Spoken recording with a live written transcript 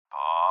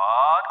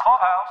Full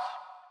House.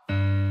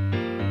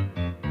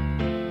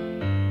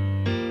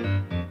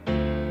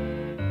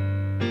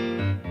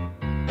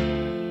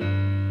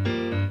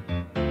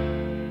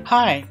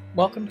 Hi,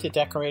 welcome to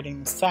Decorating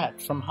the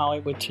Set from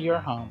Hollywood to Your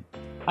Home.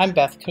 I'm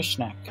Beth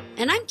Kushnek.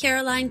 And I'm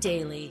Caroline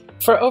Daly.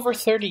 For over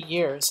 30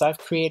 years, I've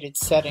created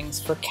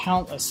settings for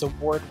countless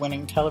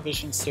award-winning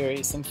television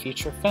series and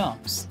feature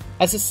films.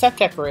 As a set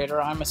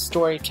decorator, I'm a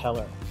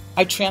storyteller.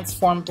 I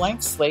transform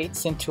blank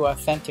slates into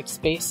authentic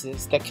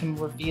spaces that can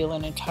reveal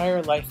an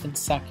entire life in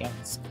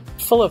seconds,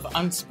 full of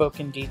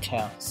unspoken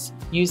details.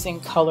 Using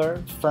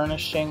color,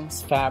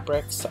 furnishings,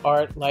 fabrics,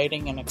 art,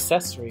 lighting, and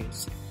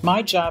accessories,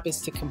 my job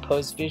is to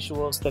compose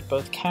visuals that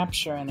both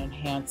capture and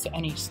enhance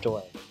any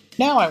story.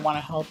 Now I want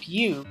to help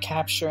you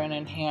capture and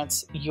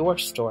enhance your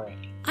story.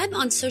 I'm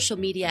on social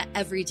media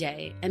every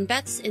day, and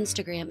Beth's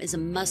Instagram is a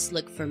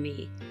must-look for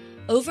me.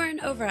 Over and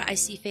over, I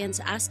see fans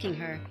asking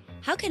her,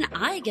 how can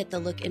I get the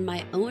look in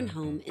my own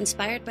home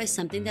inspired by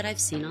something that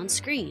I've seen on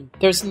screen?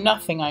 There's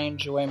nothing I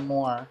enjoy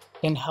more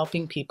than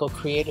helping people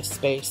create a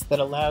space that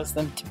allows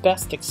them to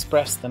best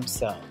express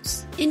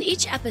themselves. In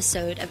each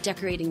episode of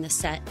Decorating the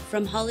Set,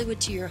 From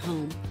Hollywood to Your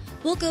Home,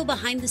 we'll go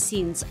behind the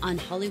scenes on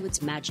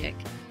Hollywood's magic,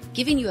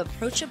 giving you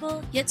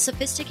approachable yet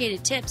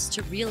sophisticated tips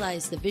to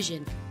realize the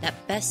vision that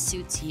best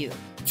suits you.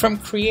 From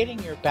creating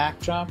your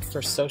backdrop for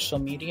social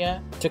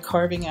media to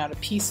carving out a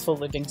peaceful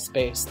living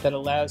space that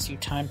allows you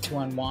time to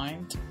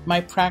unwind, my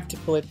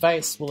practical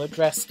advice will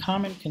address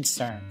common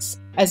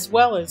concerns, as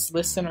well as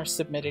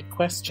listener-submitted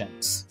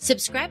questions.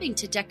 Subscribing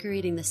to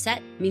Decorating the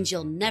Set means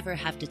you'll never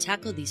have to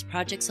tackle these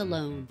projects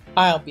alone.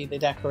 I'll be the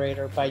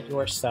decorator by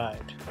your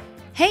side.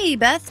 Hey,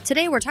 Beth.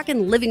 Today we're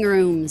talking living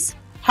rooms.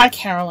 Hi,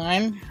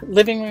 Caroline.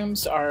 Living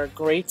rooms are a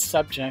great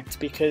subject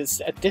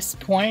because at this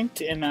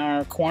point in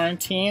our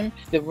quarantine,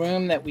 the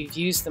room that we've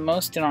used the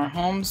most in our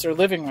homes are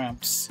living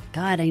rooms.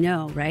 God, I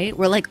know, right?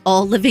 We're like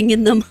all living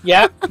in them.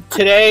 Yep.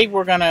 Today,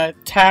 we're going to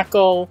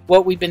tackle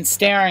what we've been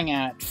staring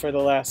at for the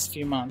last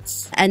few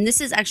months. And this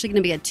is actually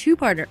going to be a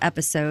two-parter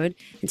episode.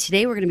 And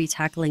today we're going to be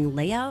tackling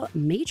layout,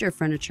 major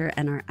furniture,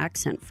 and our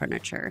accent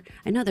furniture.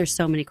 I know there's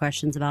so many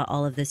questions about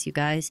all of this, you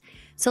guys.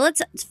 So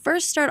let's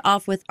first start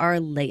off with our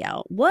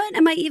layout. What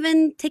am I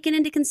even taking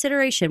into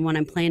consideration when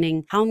I'm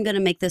planning how I'm going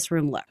to make this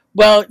room look?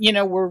 Well,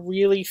 we're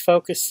really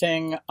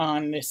focusing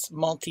on this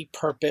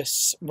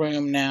multi-purpose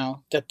room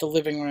now that the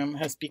living room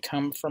has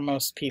become for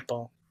most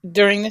people.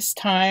 During this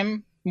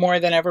time,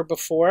 more than ever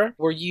before,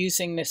 we're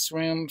using this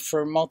room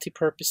for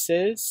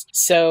multi-purposes.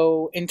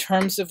 So in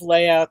terms of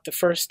layout, the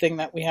first thing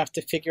that we have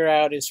to figure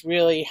out is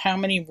really how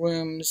many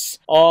rooms,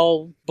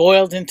 all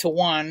boiled into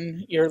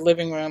one, your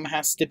living room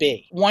has to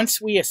be. Once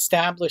we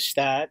establish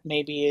that,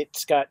 maybe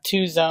it's got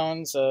two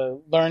zones, a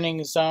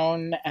learning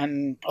zone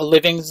and a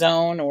living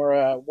zone, or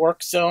a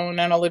work zone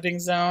and a living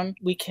zone,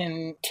 we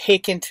can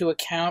take into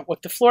account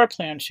what the floor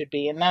plan should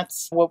be. And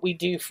that's what we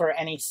do for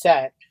any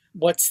set.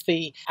 What's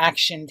the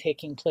action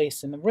taking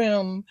place in the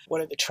room?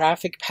 What are the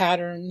traffic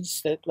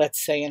patterns that,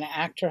 let's say, an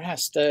actor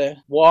has to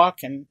walk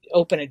and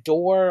open a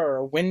door or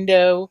a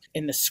window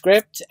in the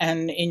script?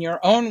 And in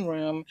your own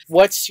room,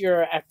 what's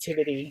your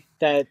activity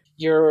that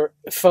you're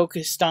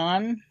focused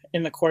on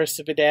in the course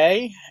of a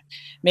day?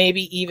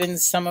 Maybe even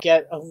some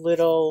get a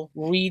little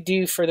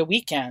redo for the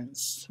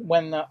weekends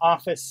when the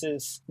office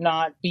is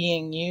not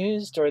being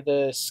used or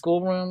the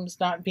schoolroom's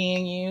not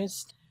being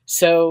used.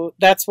 So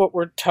that's what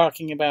we're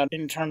talking about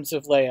in terms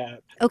of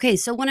layout. Okay,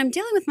 so when I'm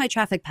dealing with my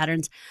traffic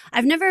patterns,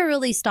 I've never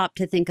really stopped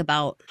to think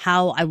about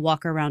how I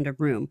walk around a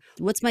room.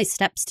 What's my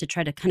steps to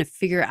try to kind of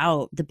figure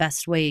out the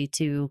best way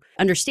to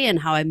understand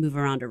how I move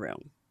around a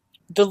room?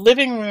 The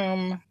living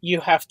room, you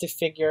have to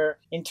figure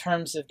in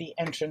terms of the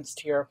entrance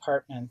to your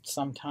apartment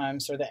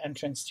sometimes, or the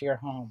entrance to your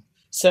home.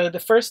 So the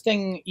first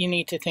thing you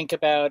need to think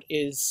about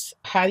is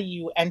how do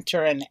you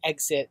enter and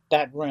exit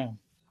that room?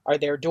 Are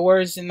there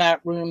doors in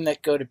that room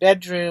that go to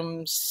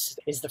bedrooms?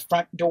 Is the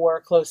front door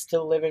close to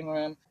the living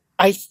room?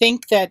 I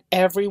think that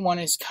everyone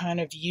is kind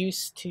of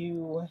used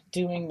to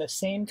doing the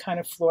same kind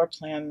of floor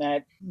plan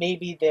that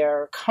maybe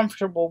they're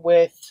comfortable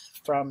with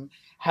from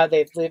how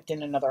they've lived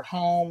in another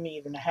home,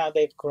 even how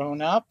they've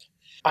grown up.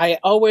 I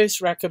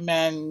always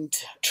recommend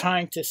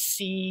trying to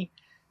see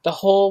the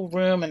whole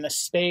room and the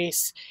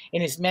space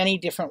in as many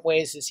different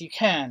ways as you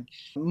can.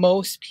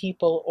 Most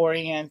people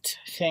orient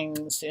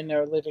things in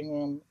their living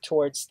room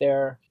towards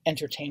their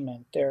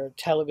entertainment, their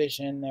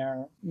television,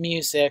 their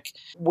music.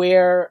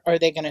 Where are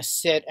they going to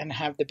sit and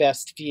have the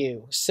best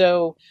view?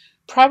 So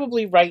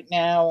probably right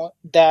now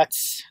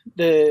that's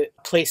the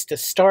place to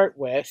start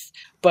with,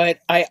 but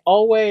I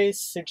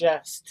always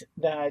suggest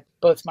that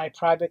both my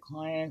private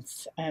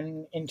clients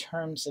and in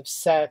terms of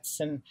sets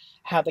and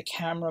how the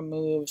camera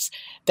moves,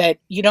 that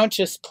you don't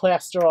just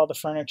plaster all the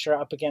furniture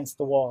up against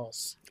the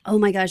walls. Oh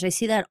my gosh, I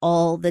see that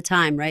all the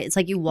time, right? It's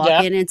like you walk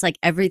in and it's like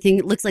everything,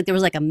 it looks like there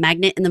was like a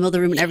magnet in the middle of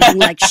the room and everything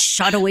like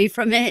shot away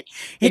from it.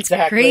 It's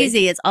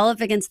crazy. It's all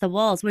up against the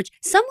walls, which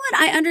somewhat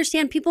I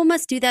understand people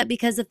must do that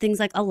because of things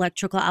like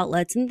electrical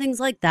outlets and things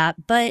like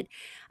that. But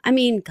I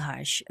mean,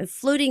 gosh,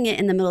 floating it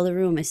in the middle of the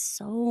room is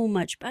so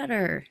much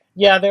better.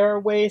 Yeah, there are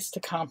ways to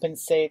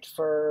compensate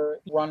for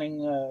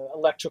running an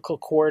electrical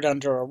cord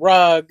under a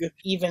rug.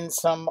 Even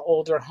some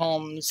older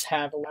homes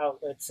have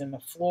outlets in the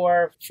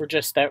floor for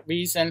just that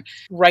reason.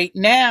 Right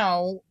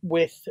now,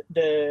 with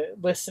the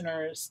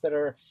listeners that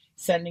are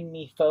sending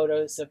me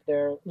photos of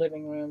their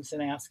living rooms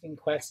and asking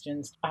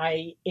questions,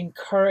 I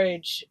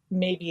encourage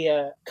maybe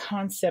a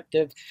concept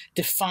of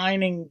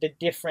defining the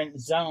different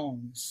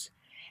zones.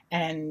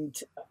 And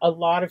a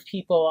lot of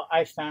people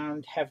I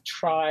found have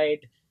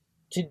tried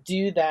to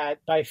do that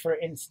by, for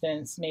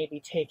instance, maybe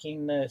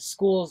taking the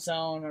school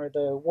zone or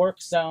the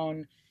work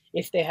zone,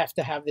 if they have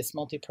to have this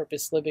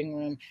multi-purpose living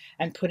room,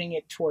 and putting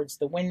it towards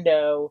the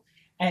window.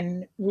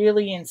 And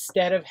really,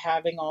 instead of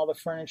having all the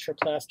furniture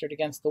plastered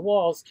against the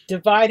walls,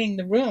 dividing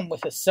the room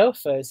with a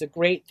sofa is a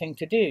great thing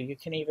to do. You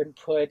can even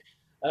put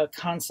a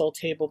console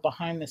table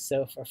behind the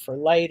sofa for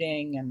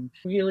lighting and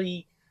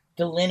really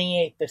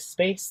delineate the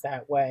space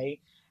that way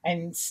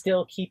and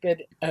still keep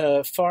it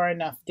far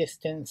enough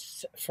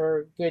distance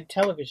for good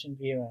television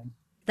viewing.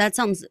 That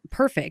sounds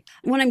perfect.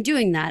 When I'm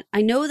doing that,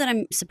 I know that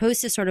I'm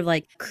supposed to sort of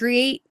like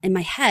create in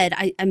my head.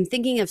 I'm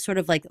thinking of sort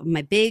of like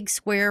my big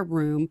square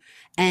room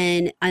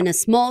and a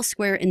small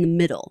square in the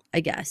middle, I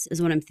guess,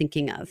 is what I'm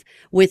thinking of,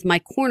 with my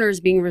corners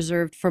being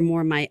reserved for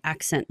more my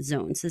accent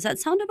zones. Does that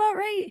sound about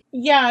right?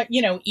 Yeah,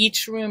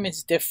 each room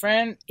is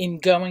different. In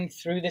going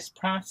through this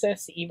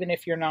process, even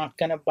if you're not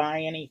going to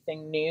buy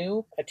anything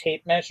new, a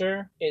tape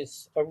measure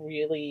is a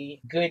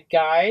really good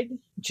guide,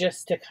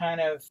 just to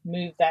kind of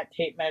move that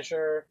tape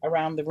measure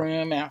around the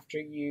room after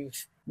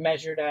you've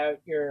measured out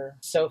your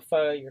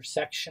sofa, your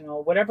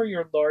sectional, whatever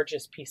your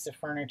largest piece of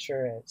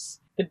furniture is.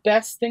 The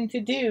best thing to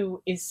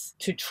do is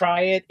to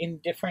try it in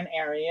different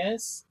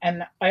areas.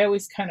 And I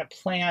always kind of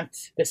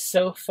plant the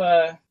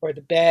sofa or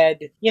the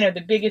bed,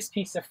 the biggest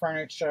piece of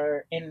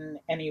furniture in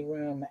any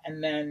room,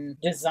 and then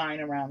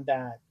design around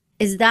that.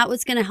 Is that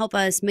what's going to help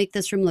us make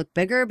this room look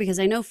bigger? Because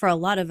I know for a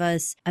lot of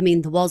us, I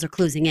mean, the walls are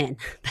closing in.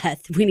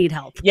 Beth, we need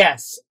help.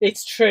 Yes,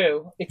 it's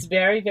true. It's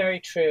very, very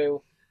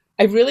true.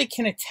 I really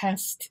can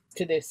attest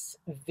to this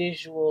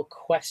visual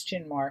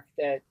question mark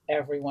that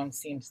everyone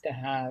seems to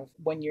have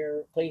when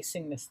you're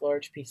placing this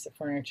large piece of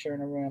furniture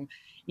in a room.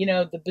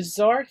 The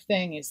bizarre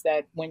thing is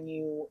that when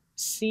you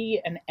see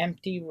an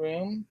empty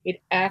room,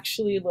 it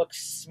actually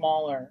looks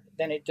smaller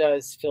than it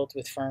does filled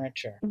with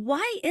furniture.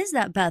 Why is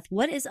that, Beth?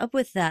 What is up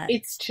with that?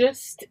 It's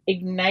just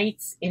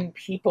ignites in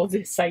people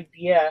this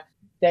idea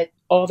that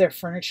all their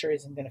furniture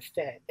isn't going to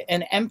fit.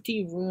 An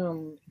empty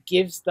room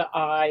gives the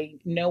eye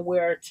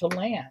nowhere to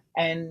land.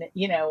 And,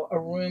 a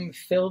room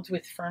filled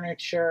with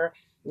furniture,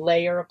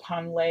 layer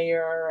upon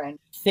layer, and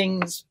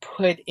things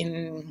put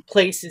in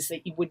places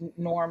that you wouldn't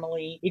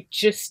normally, it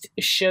just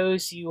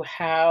shows you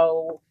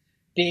how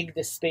big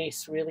the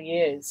space really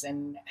is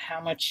and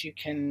how much you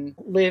can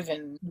live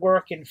and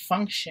work and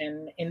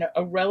function in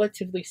a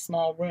relatively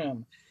small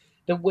room.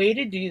 The way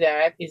to do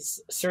that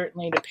is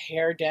certainly to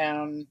pare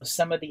down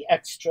some of the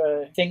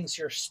extra things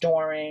you're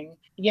storing,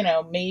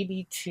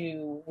 maybe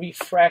to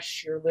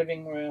refresh your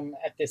living room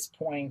at this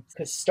point,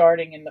 because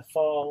starting in the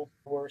fall,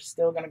 we're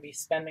still going to be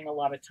spending a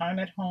lot of time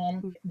at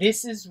home.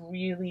 This is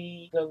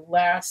really the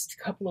last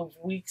couple of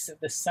weeks of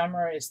the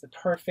summer is the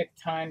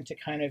perfect time to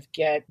kind of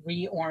get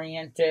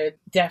reoriented.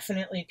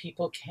 Definitely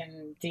people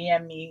can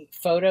DM me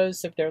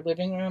photos of their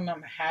living room.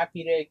 I'm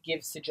happy to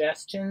give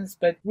suggestions,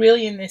 but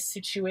really in this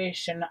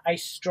situation, I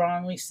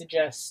strongly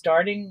suggest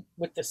starting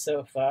with the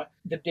sofa,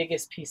 the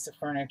biggest piece of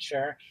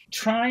furniture,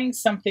 trying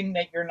something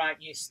that you're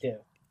not used to.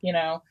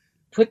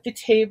 Put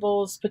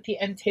the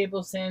end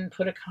tables in,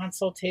 put a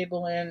console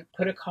table in,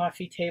 put a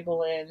coffee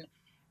table in,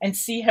 and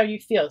see how you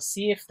feel.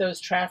 See if those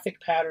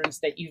traffic patterns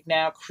that you've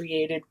now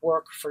created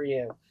work for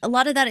you. A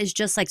lot of that is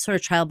just like sort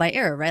of trial by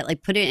error, right?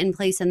 Like put it in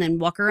place and then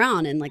walk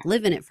around and like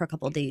live in it for a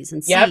couple of days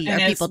and see, and are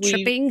people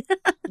tripping?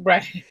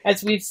 Right.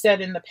 As we've said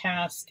in the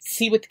past,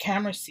 see what the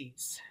camera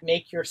sees.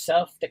 Make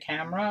yourself the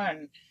camera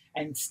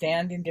and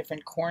stand in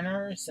different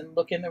corners and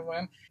look in the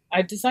room.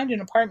 I've designed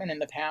an apartment in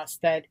the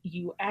past that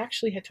you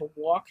actually had to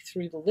walk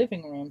through the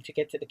living room to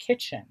get to the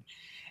kitchen.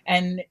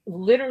 And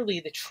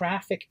literally the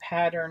traffic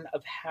pattern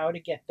of how to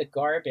get the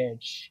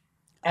garbage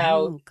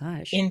out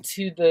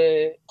into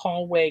the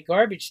hallway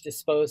garbage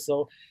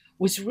disposal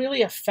was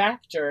really a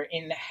factor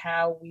in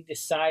how we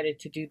decided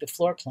to do the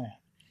floor plan.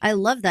 I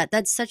love that.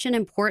 That's such an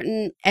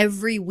important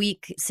every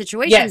week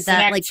situation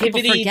that like people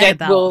forget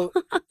about.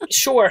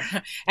 Sure.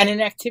 And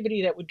an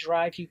activity that would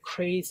drive you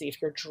crazy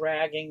if you're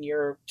dragging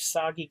your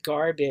soggy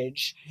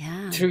garbage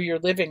through your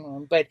living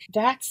room. But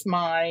that's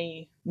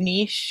my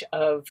niche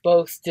of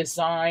both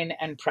design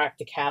and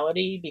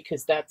practicality,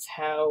 because that's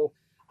how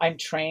I'm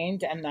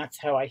trained and that's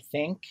how I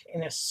think,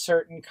 in a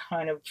certain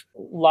kind of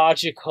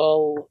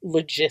logical,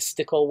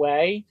 logistical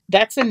way.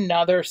 That's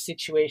another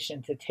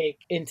situation to take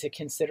into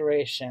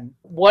consideration.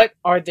 What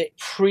are the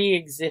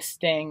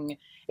pre-existing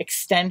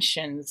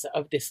extensions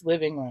of this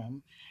living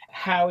room?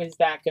 how is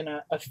that going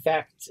to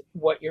affect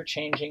what you're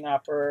changing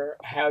up or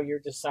how you're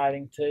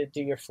deciding to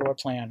do your floor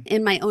plan?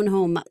 In my own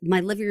home, my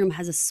living room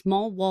has a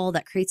small wall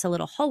that creates a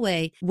little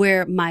hallway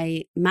where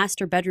my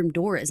master bedroom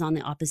door is on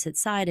the opposite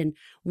side. And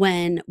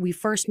when we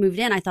first moved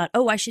in, I thought,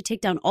 oh, I should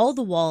take down all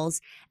the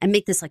walls and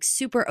make this like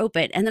super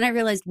open. And then I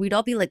realized we'd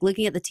all be like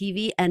looking at the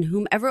TV, and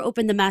whomever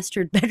opened the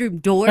master bedroom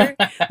door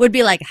would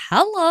be like,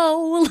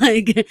 hello,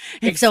 like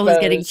if someone's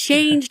getting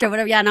changed or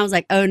whatever. Yeah. And I was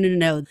like, oh,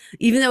 no.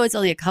 Even though it's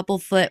only a couple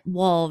foot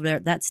wall,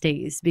 that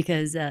stays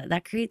because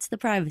that creates the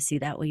privacy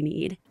that we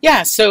need.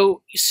 Yeah.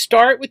 So you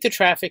start with the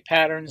traffic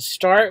patterns,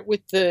 start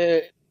with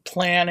the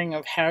planning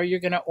of how you're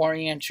going to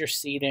orient your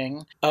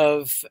seating,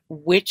 of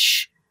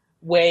which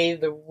way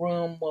the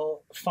room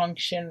will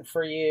function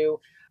for you.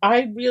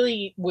 I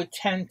really would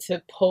tend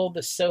to pull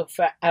the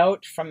sofa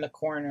out from the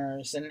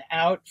corners and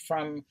out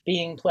from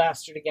being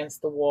plastered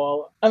against the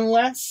wall,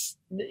 unless,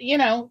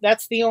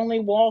 that's the only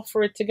wall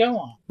for it to go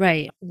on.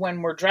 Right.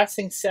 When we're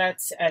dressing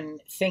sets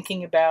and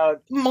thinking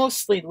about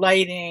mostly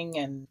lighting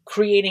and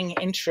creating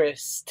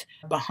interest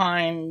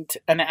behind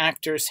an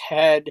actor's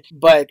head,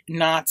 but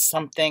not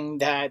something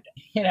that,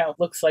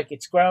 looks like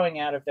it's growing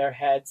out of their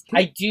heads,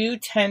 I do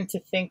tend to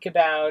think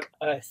about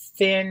a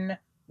thin,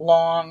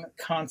 long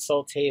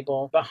console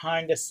table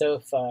behind a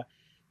sofa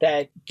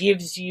that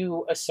gives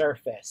you a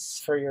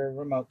surface for your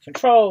remote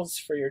controls,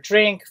 for your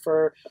drink,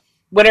 for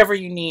whatever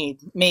you need,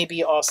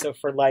 maybe also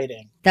for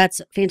lighting. That's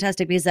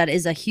fantastic because that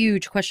is a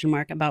huge question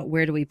mark about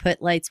where do we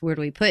put lights, where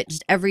do we put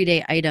just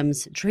everyday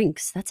items,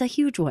 drinks. That's a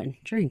huge one.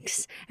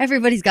 Drinks.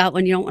 Everybody's got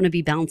one. You don't want to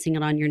be bouncing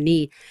it on your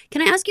knee.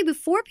 Can I ask you,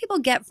 before people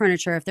get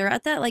furniture, if they're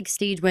at that like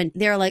stage when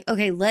they're like,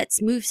 okay,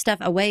 let's move stuff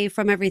away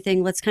from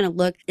everything, let's kind of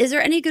look, is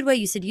there any good way?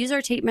 You said use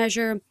our tape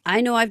measure.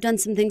 I know I've done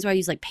some things where I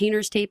use like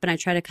painter's tape and I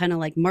try to kind of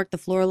like mark the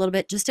floor a little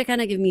bit just to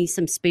kind of give me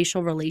some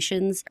spatial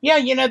relations.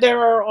 Yeah,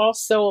 there are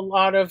also a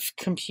lot of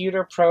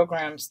computer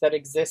programs that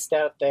exist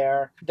out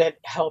there that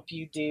help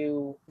you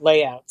do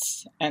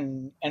layouts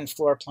and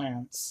floor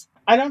plans.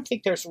 I don't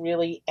think there's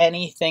really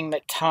anything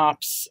that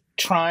tops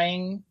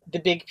trying the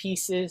big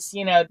pieces.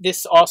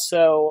 This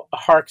also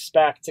harks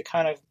back to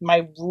kind of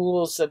my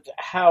rules of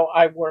how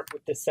I work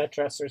with the set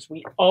dressers.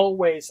 We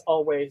always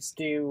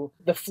do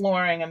the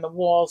flooring and the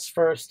walls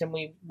first, and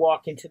we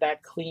walk into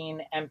that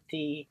clean,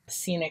 empty,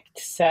 scenic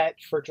set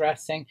for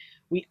dressing.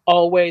 We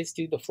always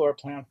do the floor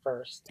plan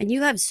first. And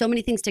you have so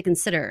many things to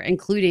consider,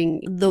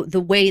 including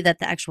the way that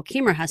the actual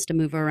camera has to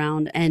move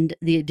around and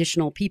the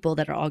additional people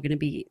that are all going to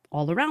be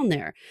all around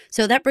there.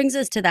 So that brings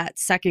us to that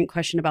second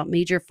question about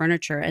major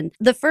furniture. And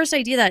the first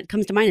idea that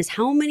comes to mind is,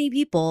 how many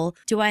people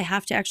do I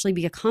have to actually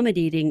be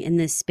accommodating in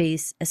this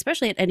space,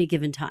 especially at any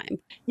given time?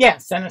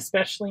 Yes, and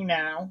especially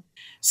now.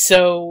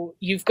 So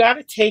you've got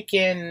to take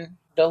in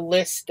the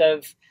list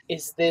of,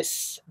 is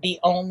this the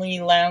only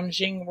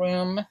lounging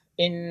room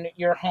in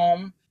your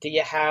home? Do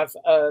you have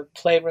a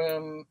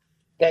playroom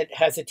that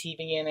has a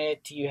TV in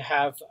it? Do you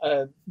have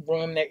a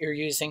room that you're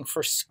using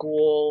for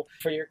school,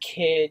 for your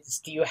kids?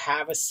 Do you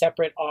have a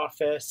separate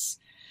office?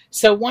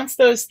 So once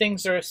those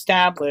things are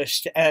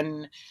established,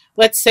 and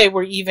let's say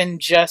we're even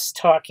just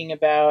talking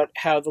about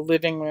how the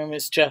living room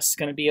is just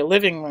going to be a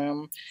living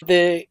room,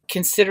 the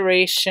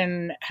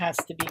consideration has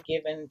to be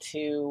given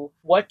to,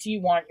 what do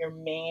you want your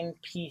main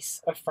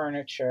piece of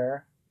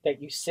furniture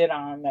that you sit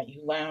on, that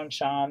you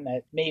lounge on,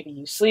 that maybe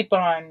you sleep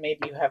on,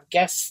 maybe you have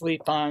guests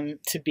sleep on,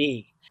 to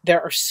be?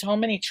 There are so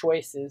many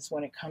choices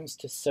when it comes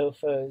to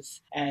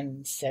sofas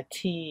and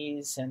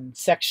settees and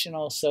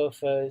sectional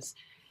sofas,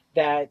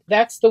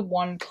 that's the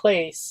one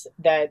place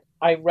that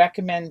I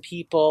recommend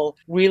people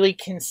really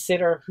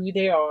consider who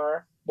they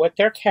are, what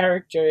their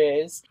character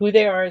is, who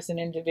they are as an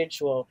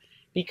individual.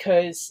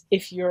 Because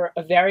if you're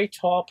a very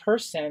tall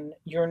person,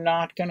 you're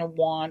not going to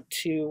want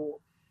to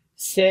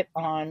sit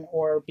on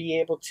or be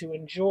able to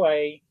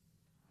enjoy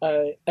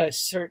a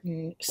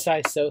certain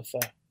size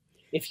sofa.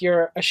 If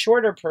you're a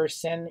shorter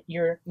person,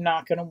 you're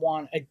not going to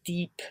want a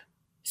deep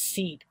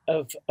seat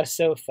of a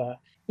sofa.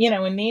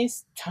 In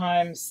these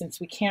times, since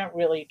we can't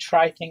really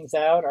try things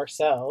out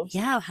ourselves.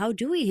 Yeah, how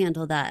do we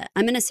handle that?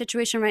 I'm in a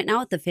situation right now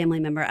with a family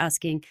member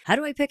asking, how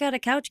do I pick out a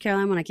couch,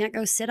 Caroline, when I can't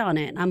go sit on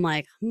it? And I'm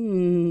like,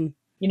 You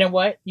know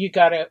what? You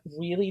got to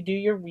really do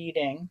your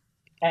reading.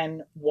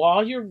 And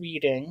while you're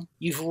reading,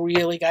 you've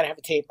really got to have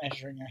a tape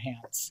measure in your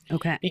hands.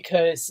 Okay.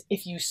 Because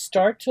if you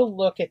start to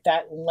look at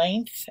that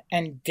length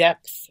and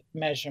depth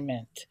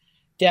measurement,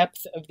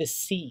 depth of the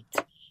seat,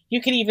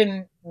 you can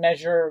even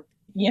measure,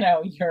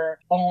 your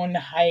own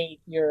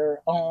height,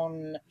 your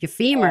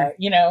femur.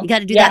 You got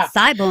to do that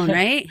thigh bone,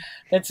 right?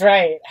 That's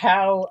right.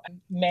 How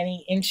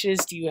many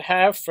inches do you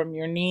have from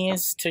your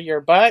knees to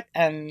your butt,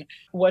 and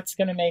what's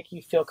going to make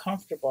you feel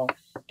comfortable?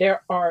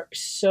 There are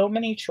so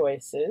many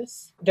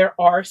choices. There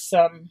are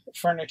some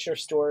furniture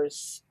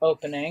stores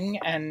opening,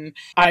 and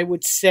I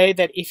would say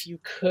that if you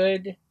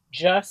could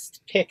just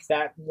pick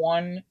that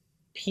one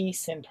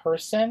piece in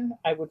person,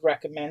 I would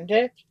recommend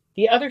it.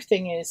 The other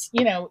thing is,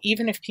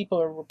 even if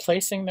people are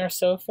replacing their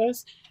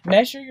sofas,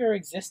 measure your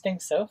existing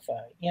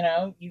sofa.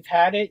 You've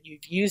had it,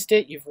 you've used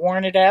it, you've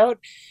worn it out.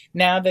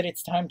 Now that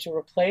it's time to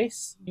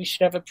replace, you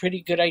should have a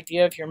pretty good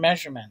idea of your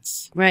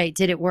measurements. Right.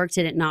 Did it work?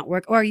 Did it not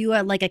work? Or are you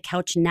like a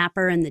couch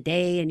napper in the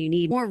day and you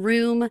need more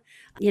room,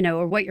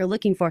 or what you're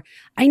looking for?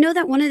 I know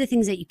that one of the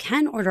things that you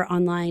can order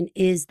online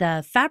is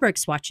the fabric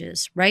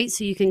swatches, right?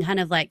 So you can kind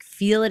of like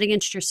feel it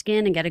against your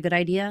skin and get a good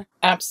idea.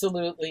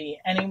 Absolutely.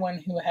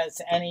 Anyone who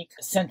has any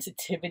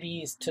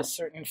sensitivities to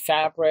certain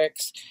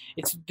fabrics,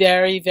 it's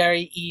very,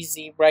 very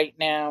easy right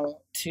now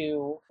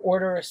to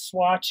order a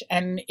swatch.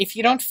 And if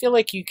you don't feel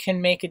like you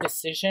can make a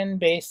decision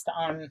based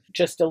on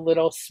just a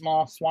little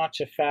small swatch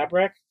of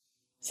fabric,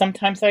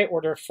 sometimes I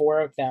order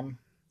 4 of them.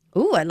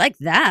 Ooh, I like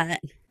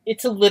that.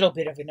 It's a little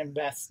bit of an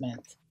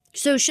investment.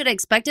 So should I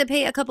expect to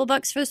pay a couple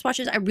bucks for the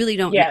swatches? I really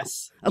don't know.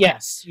 Yes, Okay.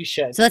 yes, you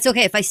should. So that's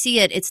okay. If I see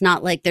it, it's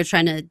not like they're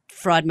trying to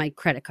fraud my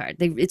credit card.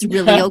 It's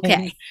really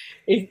okay.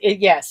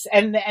 Yes,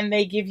 and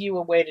they give you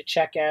a way to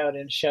check out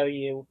and show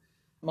you,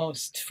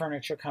 most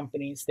furniture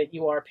companies, that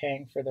you are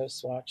paying for those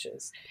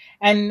swatches.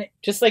 And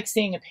just like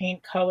seeing a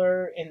paint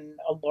color in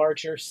a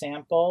larger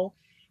sample,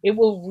 it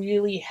will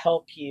really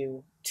help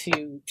you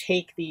to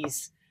take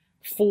these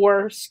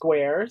 4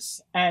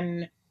 squares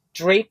and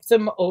drape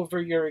them over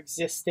your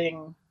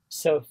existing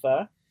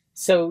sofa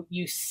so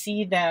you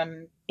see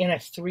them in a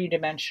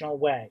 3-dimensional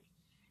way.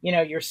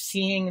 You're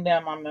seeing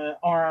them on the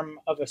arm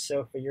of a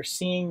sofa, you're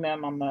seeing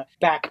them on the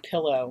back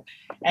pillow,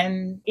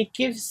 and it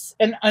gives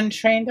an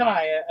untrained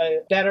eye a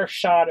better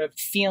shot of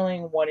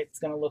feeling what it's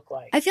going to look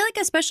like. I feel like,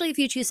 especially if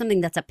you choose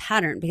something that's a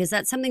pattern, because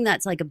that's something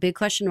that's like a big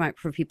question mark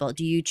for people.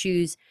 Do you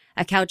choose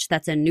a couch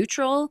that's a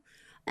neutral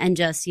and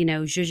just,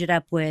 zhuzh it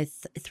up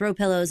with throw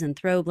pillows and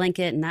throw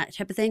blanket and that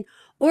type of thing?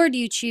 Or do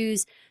you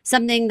choose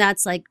something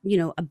that's like,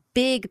 a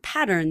big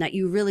pattern that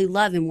you really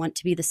love and want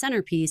to be the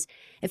centerpiece?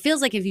 It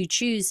feels like if you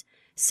choose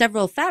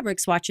several fabric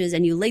swatches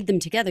and you laid them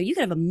together, you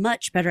could have a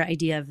much better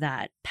idea of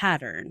that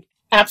pattern.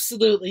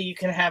 Absolutely, you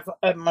can have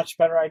a much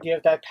better idea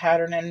of that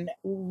pattern, and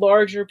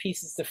larger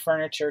pieces of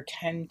furniture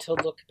tend to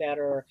look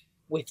better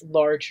with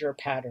larger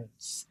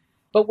patterns.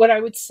 But what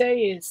I would say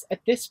is,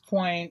 at this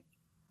point,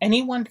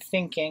 anyone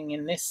thinking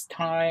in this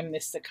time,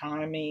 this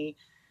economy,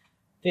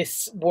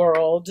 this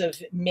world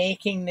of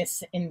making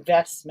this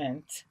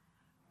investment,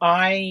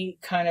 I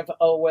kind of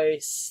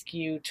always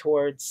skew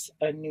towards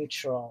a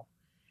neutral,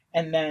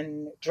 and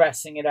then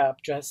dressing it up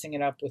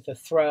with a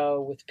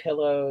throw, with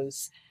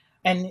pillows.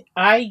 And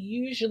I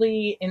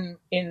usually,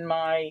 in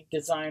my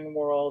design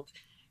world,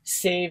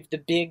 save the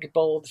big,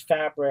 bold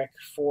fabric,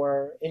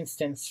 for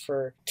instance,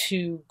 for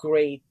 2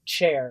 great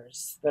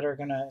chairs that are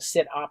going to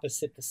sit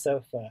opposite the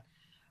sofa.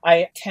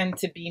 I tend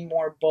to be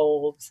more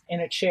bold in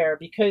a chair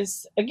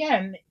because,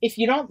 again, if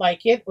you don't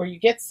like it or you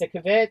get sick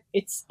of it,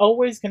 it's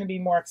always going to be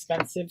more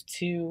expensive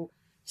to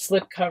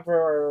slipcover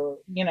or,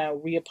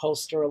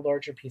 reupholster a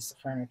larger piece of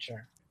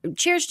furniture.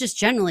 Chairs just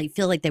generally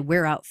feel like they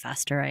wear out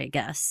faster, I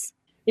guess.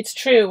 It's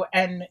true.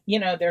 And,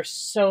 there's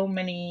so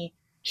many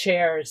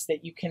chairs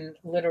that you can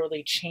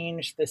literally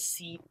change the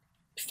seat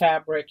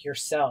fabric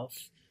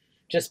yourself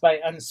just by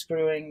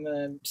unscrewing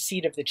the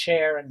seat of the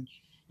chair and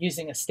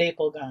using a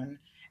staple gun.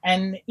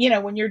 And,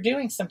 when you're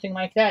doing something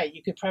like that,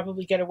 you could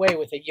probably get away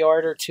with a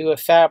yard or 2 of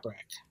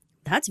fabric.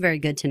 That's very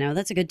good to know.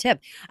 That's a good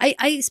tip. I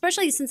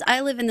especially since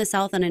I live in the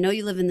South and I know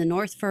you live in the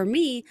North, for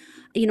me,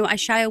 I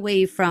shy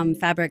away from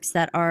fabrics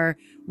that are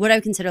what I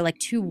would consider like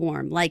too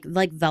warm, like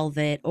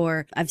velvet,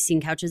 or I've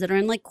seen couches that are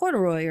in like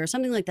corduroy or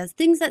something like that.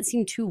 Things that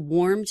seem too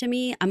warm to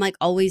me, I'm like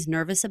always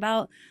nervous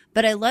about.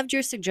 But I loved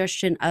your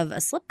suggestion of a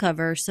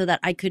slipcover so that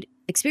I could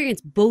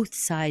experience both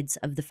sides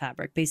of the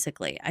fabric.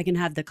 Basically, I can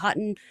have the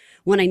cotton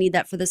when I need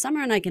that for the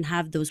summer, and I can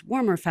have those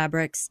warmer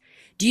fabrics.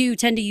 Do you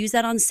tend to use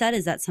that on set?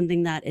 Is that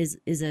something that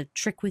is a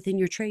trick within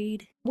your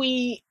trade?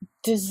 We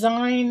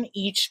design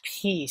each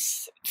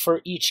piece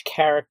for each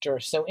character.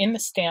 So in the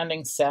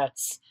standing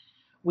sets,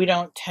 we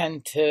don't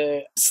tend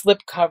to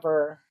slip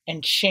cover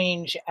and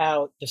change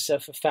out the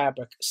sofa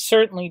fabric.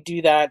 Certainly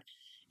do that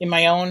in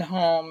my own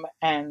home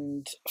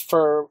and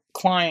for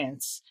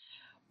clients.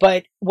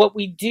 But what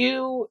we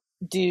do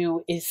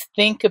is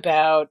think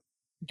about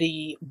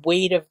the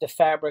weight of the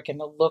fabric and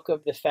the look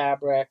of the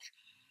fabric.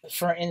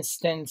 For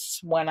instance,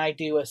 when I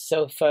do a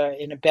sofa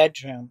in a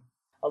bedroom,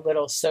 a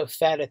little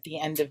sofette at the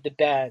end of the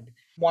bed.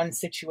 One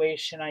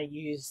situation I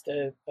used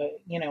a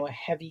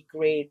heavy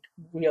grade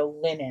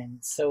real linen,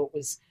 so it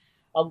was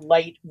a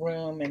light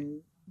room,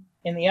 and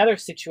in the other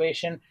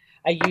situation,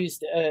 I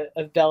used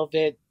a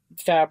velvet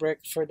fabric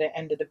for the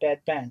end of the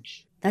bed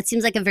bench. That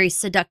seems like a very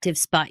seductive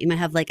spot. You might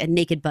have like a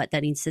naked butt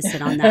that needs to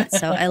sit on that.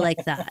 So I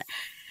like that.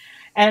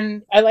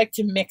 And I like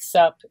to mix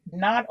up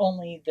not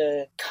only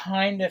the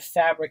kind of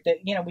fabric that,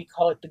 we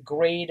call it the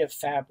grade of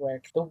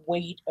fabric, the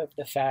weight of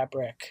the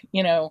fabric.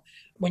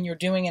 When you're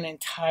doing an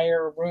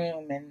entire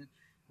room in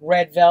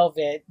red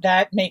velvet,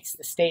 that makes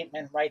the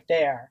statement right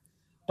there.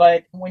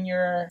 But when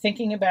you're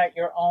thinking about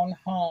your own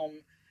home,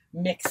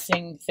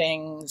 mixing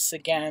things,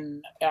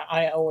 again,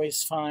 I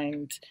always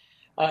find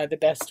the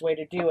best way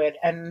to do it.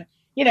 And,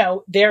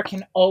 there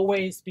can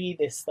always be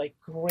this like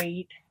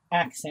great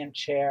accent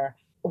chair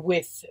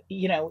with,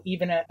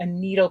 even a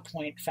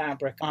needlepoint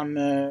fabric on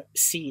the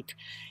seat.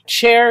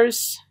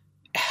 Chairs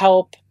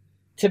help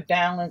to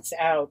balance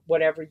out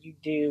whatever you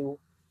do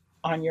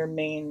on your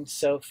main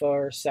sofa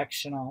or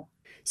sectional.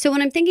 So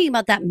when I'm thinking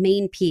about that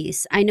main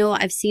piece, I know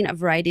I've seen a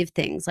variety of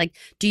things. Like,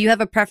 do you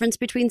have a preference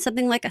between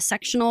something like a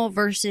sectional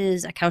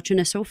versus a couch and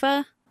a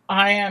sofa?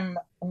 I am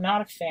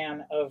not a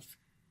fan of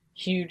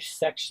huge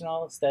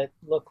sectionals that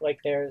look like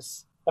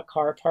there's a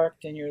car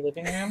parked in your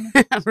living room.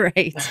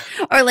 Right.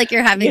 Or like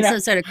you're having You know? some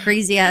sort of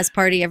crazy ass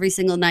party every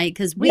single night,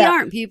 because we Yeah.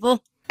 aren't,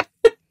 people.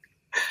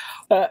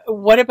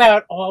 What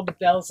about all the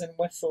bells and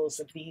whistles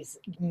of these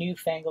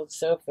newfangled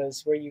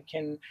sofas where you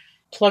can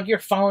plug your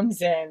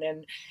phones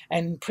in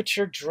and put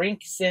your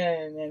drinks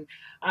in? And,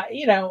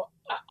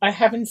 I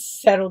haven't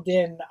settled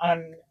in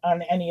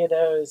on any of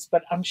those,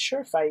 but I'm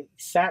sure if I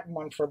sat in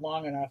one for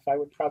long enough, I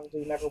would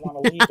probably never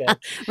want to leave it.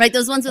 Right.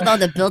 Those ones with all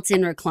the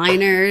built-in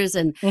recliners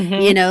and,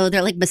 Mhm.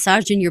 they're like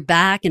massaging your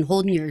back and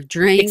holding your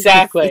drink.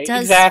 Exactly. It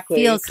does Exactly.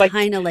 feel It's like,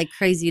 kind of like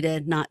crazy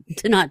to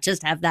not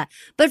just have that.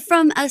 But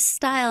from a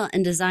style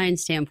and design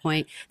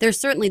standpoint, they're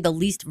certainly the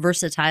least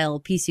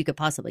versatile piece you could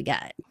possibly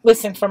get.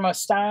 listen, from a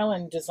style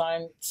and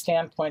design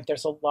standpoint,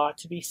 there's a lot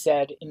to be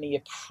said in the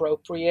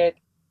appropriate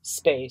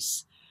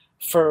space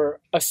for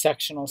a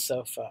sectional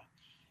sofa.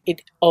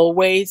 It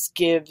always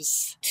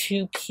gives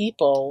two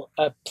people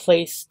a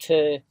place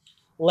to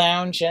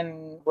lounge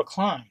and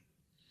recline.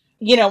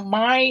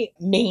 My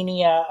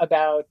mania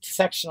about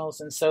sectionals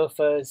and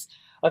sofas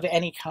of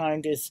any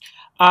kind is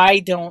I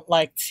don't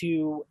like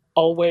to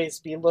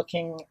always be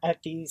looking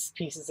at these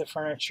pieces of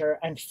furniture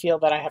and feel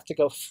that I have to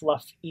go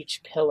fluff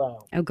each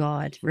pillow. Oh,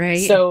 God.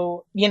 Right.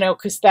 So,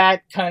 because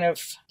that kind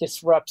of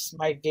disrupts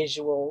my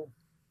visual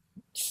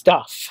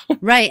stuff.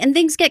 Right. And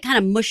things get kind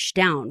of mushed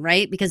down,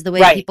 right? Because the way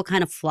Right. people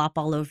kind of flop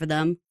all over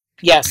them.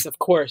 Yes, of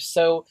course.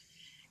 So,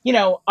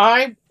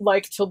 I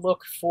like to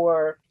look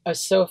for a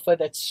sofa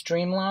that's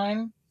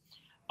streamlined.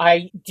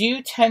 I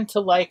do tend to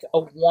like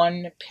a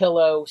one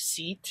pillow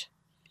seat.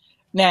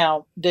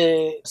 Now,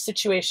 the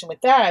situation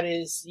with that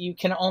is you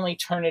can only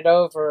turn it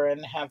over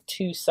and have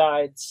two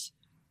sides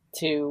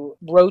to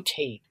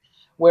rotate.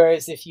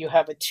 Whereas if you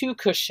have a two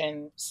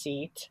cushion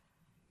seat,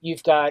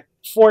 you've got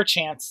four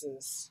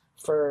chances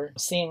for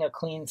seeing a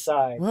clean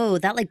side. Whoa,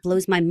 that like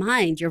blows my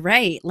mind. You're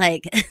right.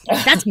 Like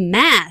that's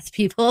math,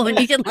 people. And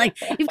you can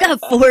you've got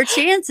 4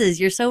 chances.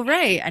 You're so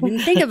right. I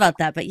didn't think about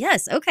that. But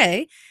yes,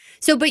 okay.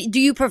 So, but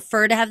do you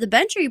prefer to have the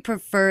bench or you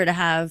prefer to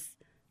have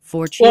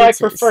 4 Well, I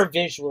chances? prefer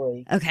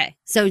visually. Okay.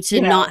 So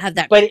to not have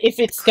that. But if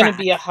it's going to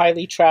be a crack.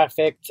 highly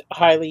trafficked,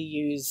 highly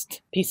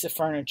used piece of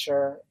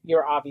furniture,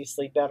 you're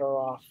obviously better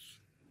off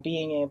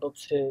being able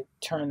to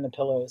turn the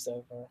pillows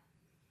over.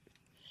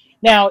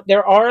 Now,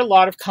 there are a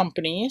lot of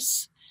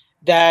companies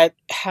that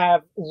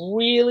have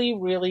really,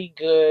 really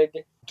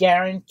good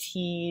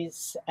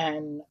guarantees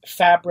and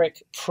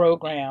fabric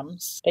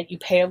programs that you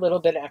pay a little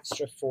bit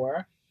extra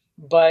for,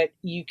 but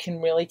you can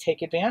really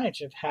take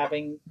advantage of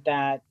having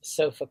that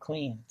sofa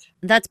cleaned.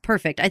 That's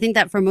perfect. I think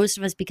that for most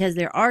of us, because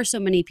there are so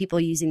many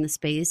people using the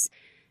space,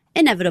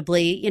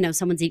 inevitably,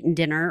 someone's eating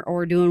dinner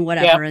or doing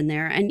whatever in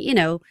there. And,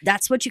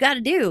 that's what you got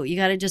to do. You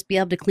got to just be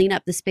able to clean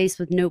up the space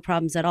with no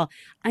problems at all.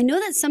 I know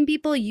that some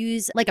people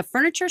use like a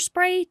furniture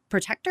spray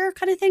protector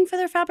kind of thing for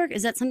their fabric.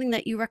 Is that something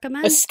that you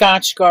recommend? A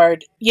Scotch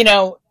Guard,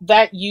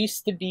 that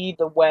used to be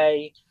the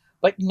way,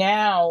 but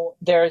now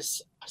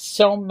there's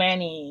so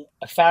many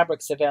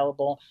fabrics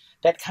available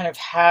that kind of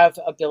have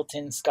a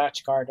built-in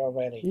Scotch Guard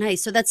already.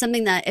 Nice. So that's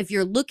something that if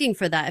you're looking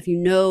for that, if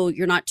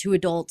you're not two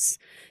adults,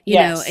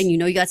 Yes. and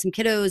you got some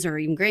kiddos or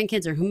even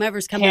grandkids or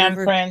whomever's coming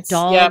over, Handprints,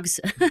 dogs,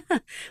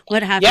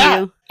 what have Yeah.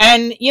 you.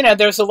 And,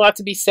 there's a lot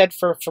to be said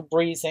for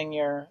Febrezing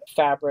your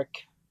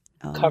fabric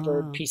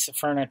covered Oh, piece of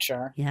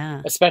furniture,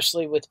 yeah.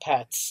 especially with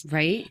pets.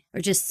 Right?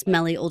 Or just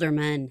smelly older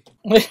men.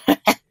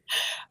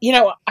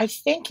 I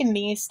think in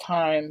these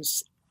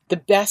times, the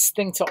best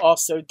thing to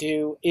also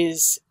do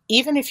is,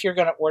 even if you're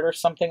going to order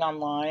something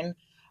online,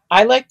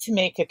 I like to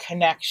make a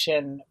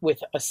connection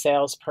with a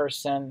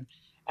salesperson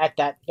at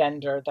that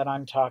vendor that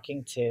I'm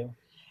talking to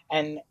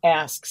and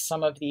ask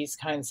some of these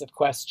kinds of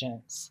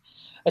questions,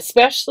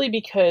 especially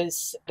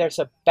because there's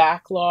a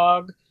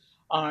backlog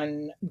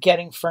on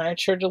getting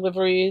furniture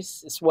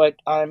deliveries, is what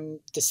I'm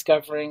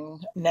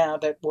discovering now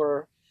that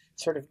we're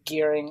sort of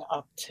gearing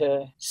up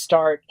to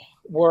start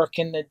work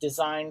in the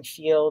design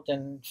field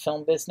and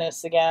film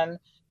business again.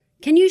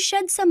 Can you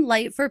shed some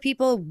light for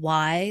people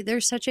why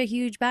there's such a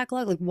huge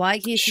backlog? Like, why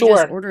can't you just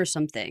Sure. order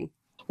something?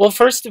 Well,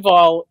 first of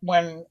all,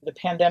 when the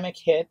pandemic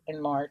hit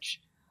in March,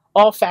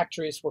 all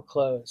factories were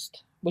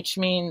closed, which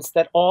means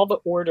that all the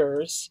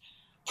orders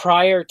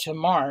prior to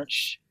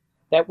March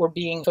that were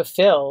being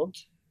fulfilled,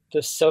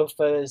 the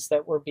sofas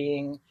that were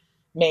being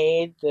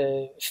made,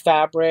 the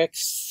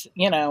fabrics,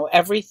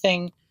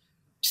 everything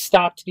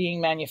stopped being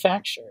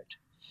manufactured.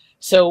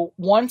 So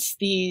once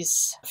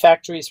these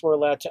factories were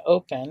allowed to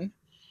open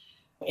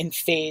in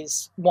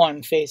phase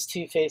 1, phase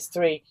 2, phase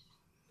 3,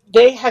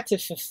 they had to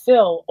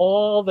fulfill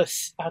all the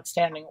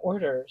outstanding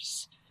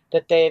orders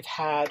that they've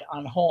had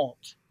on hold.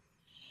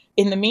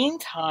 In the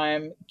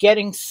meantime,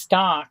 getting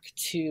stock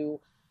to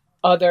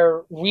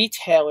other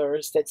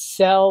retailers that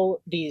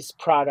sell these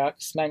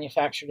products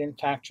manufactured in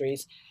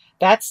factories,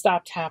 that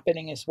stopped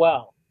happening as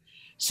well.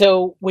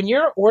 So when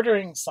you're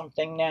ordering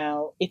something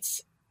now,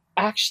 it's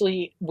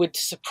actually would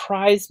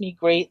surprise me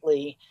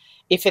greatly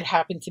if it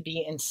happened to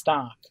be in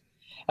stock.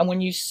 And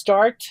when you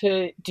start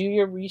to do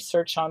your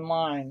research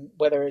online,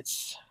 whether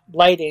it's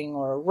lighting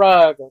or a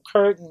rug or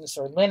curtains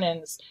or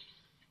linens,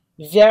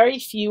 very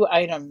few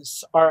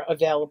items are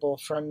available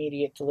for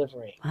immediate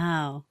delivery.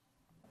 Wow.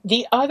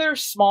 The other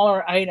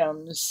smaller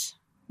items,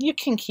 you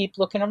can keep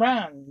looking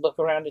around, look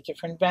around at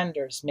different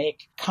vendors,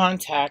 make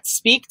contact,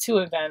 speak to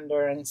a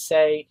vendor and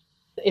say,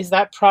 is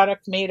that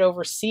product made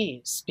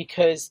overseas?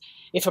 Because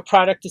if a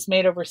product is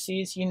made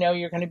overseas, you know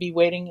you're going to be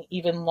waiting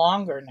even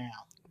longer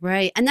now.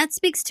 Right. And that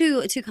speaks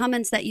to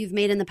comments that you've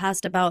made in the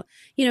past about,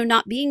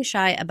 not being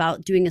shy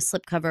about doing a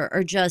slipcover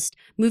or just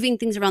moving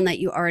things around that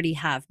you already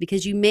have,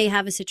 because you may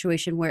have a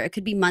situation where it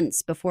could be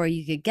months before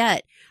you could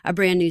get a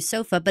brand new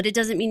sofa, but it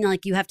doesn't mean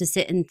like you have to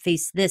sit and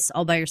face this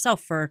all by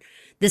yourself for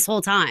this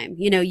whole time.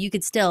 You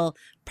could still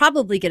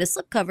probably get a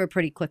slipcover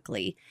pretty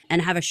quickly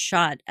and have a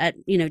shot at,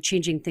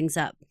 changing things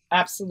up.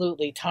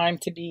 Absolutely. Time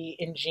to be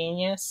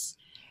ingenious.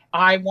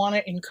 I want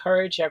to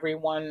encourage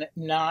everyone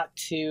not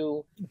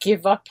to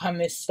give up on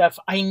this stuff.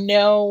 I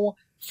know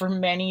for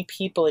many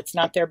people, it's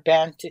not their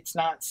bent. It's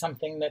not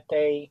something that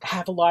they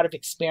have a lot of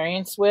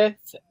experience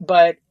with.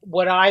 But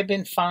what I've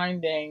been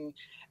finding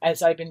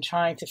as I've been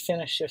trying to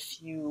finish a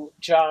few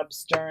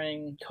jobs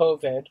during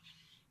COVID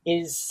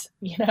is,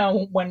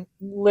 when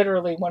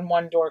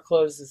one door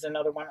closes,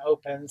 another one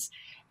opens.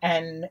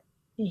 And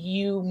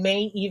you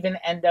may even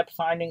end up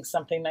finding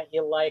something that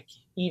you like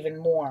even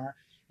more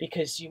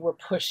because you were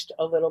pushed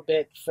a little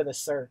bit for the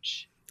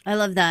search. I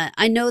love that.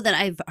 I know that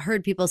I've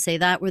heard people say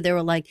that where they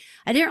were like,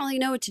 I didn't really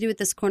know what to do with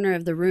this corner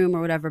of the room or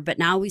whatever, but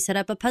now we set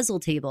up a puzzle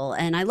table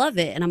and I love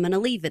it and I'm going to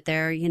leave it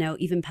there,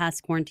 even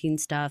past quarantine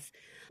stuff.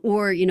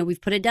 Or,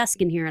 we've put a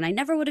desk in here and I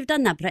never would have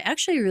done that, but I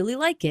actually really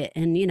like it.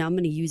 And, I'm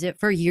going to use it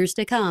for years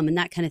to come and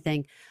that kind of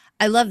thing.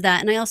 I love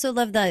that. And I also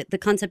love the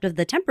concept of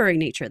the temporary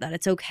nature, that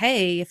it's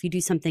okay if you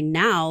do something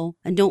now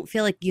and don't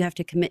feel like you have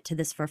to commit to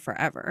this for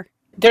forever.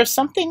 There's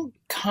something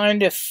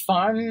kind of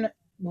fun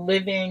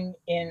living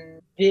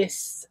in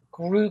this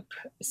group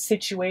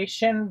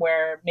situation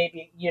where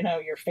maybe,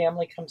 your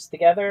family comes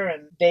together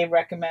and they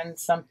recommend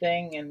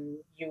something and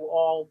you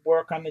all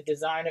work on the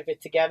design of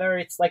it together.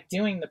 It's like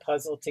doing the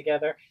puzzle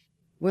together.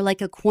 We're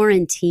like a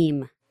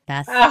quarantine,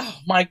 Beth. Oh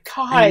my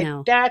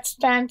God, that's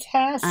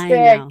fantastic. I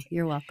know.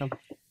 You're welcome.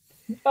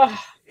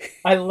 Oh,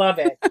 I love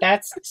it.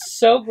 That's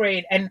so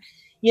great. And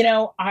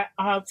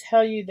I'll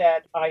tell you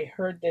that I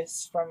heard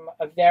this from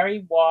a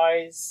very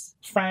wise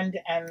friend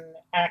and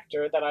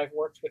actor that I've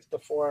worked with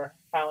before,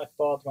 Alec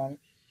Baldwin,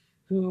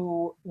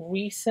 who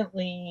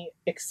recently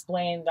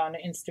explained on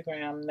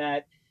Instagram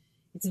that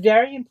it's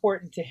very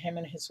important to him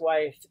and his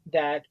wife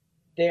that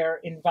their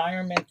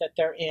environment that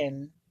they're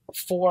in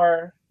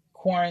for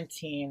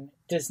quarantine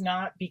does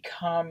not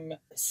become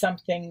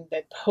something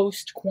that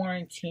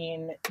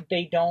post-quarantine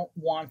they don't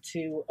want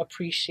to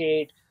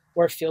appreciate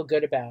or feel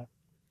good about.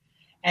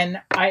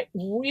 And I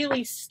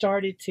really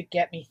started to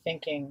get me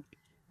thinking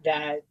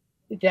that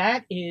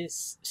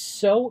is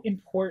so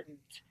important,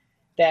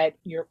 that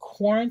your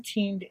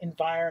quarantined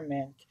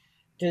environment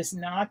does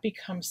not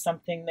become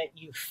something that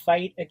you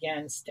fight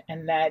against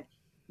and that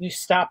you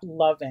stop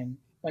loving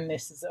when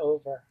this is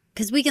over.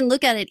 Because we can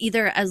look at it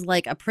either as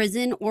like a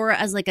prison or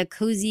as like a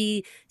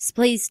cozy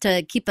place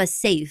to keep us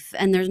safe.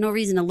 And there's no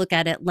reason to look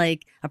at it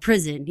like a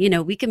prison.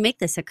 We can make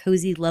this a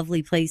cozy,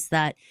 lovely place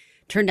that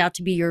turned out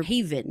to be your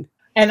haven.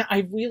 And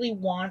I really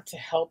want to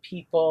help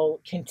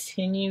people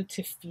continue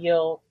to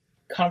feel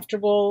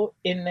comfortable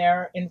in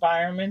their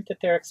environment that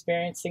they're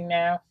experiencing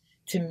now,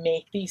 to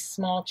make these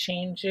small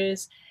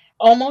changes,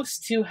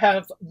 almost to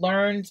have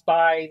learned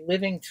by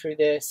living through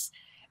this,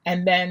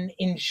 and then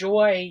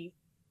enjoy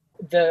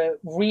the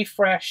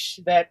refresh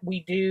that we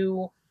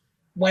do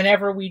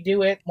whenever we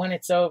do it when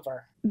it's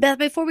over. Beth,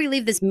 before we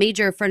leave this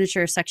major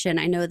furniture section,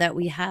 I know that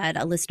we had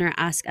a listener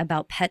ask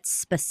about pets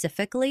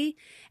specifically.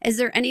 Is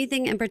there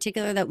anything in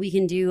particular that we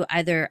can do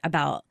either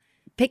about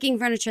picking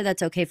furniture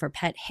that's okay for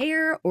pet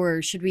hair,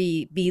 or should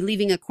we be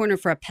leaving a corner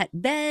for a pet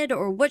bed,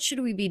 or what should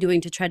we be doing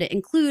to try to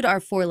include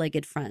our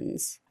four-legged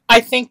friends?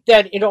 I think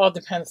that it all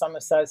depends on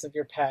the size of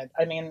your pet.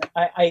 I mean,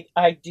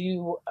 I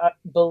do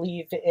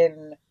believe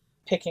in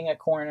picking a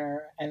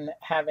corner and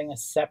having a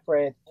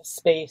separate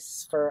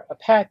space for a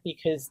pet,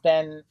 because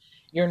then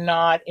you're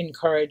not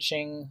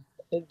encouraging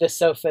the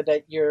sofa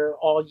that you're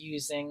all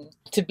using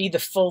to be the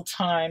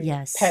full-time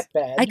Yes. pet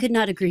I bed. could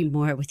not agree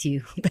more with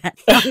you,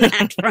 Beth, on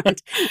that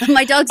front.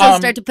 My dogs will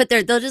start um,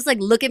 to they'll just like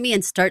look at me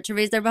and start to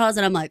raise their paws.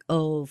 And I'm like,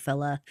 oh,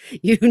 fella,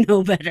 you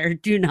know better.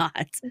 Do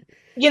not.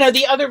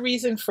 the other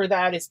reason for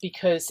that is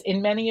because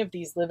in many of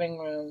these living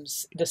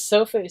rooms, the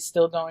sofa is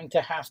still going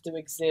to have to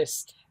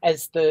exist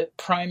as the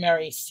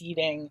primary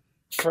seating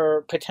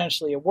for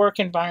potentially a work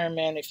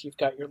environment if you've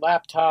got your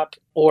laptop,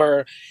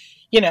 or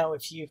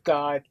if you've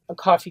got a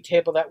coffee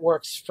table that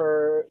works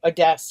for a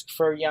desk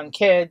for young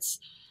kids.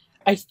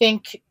 I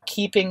think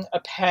keeping a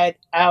pet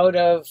out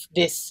of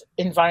this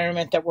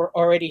environment that we're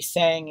already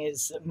saying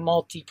is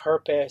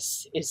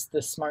multi-purpose is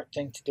the smart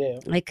thing to do.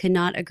 I could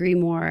not agree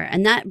more.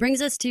 And that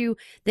brings us to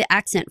the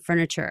accent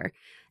furniture.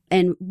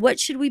 And what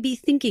should we be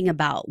thinking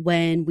about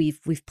when we've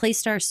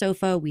placed our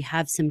sofa, we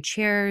have some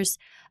chairs.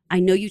 I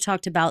know you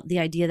talked about the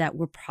idea that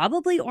we're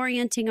probably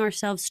orienting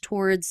ourselves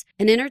towards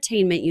an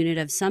entertainment unit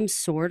of some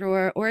sort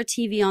or a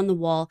TV on the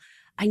wall.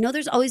 I know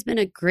there's always been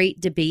a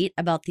great debate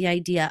about the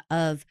idea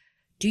of,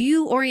 do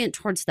you orient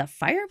towards the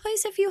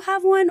fireplace if you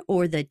have one,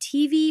 or the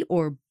TV,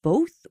 or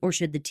both? Or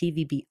should the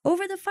TV be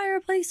over the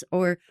fireplace?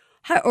 Or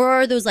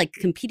are those like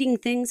competing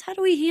things? How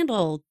do we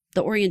handle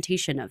the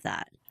orientation of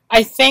that?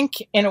 I think,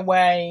 in a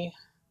way,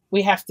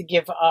 we have to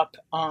give up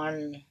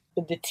on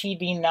the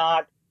TV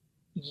not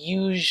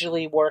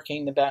usually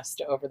working the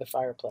best over the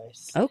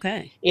fireplace.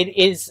 Okay. It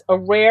is a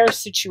rare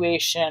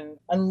situation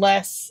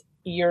unless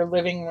your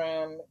living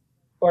room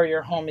or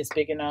your home is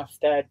big enough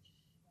that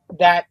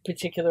that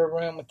particular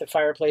room with the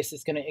fireplace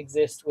is going to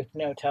exist with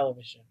no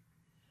television.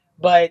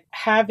 But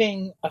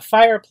having a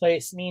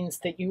fireplace means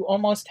that you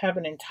almost have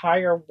an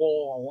entire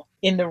wall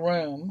in the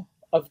room,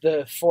 of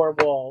the four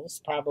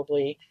walls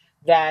probably,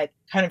 that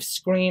kind of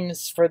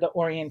screams for the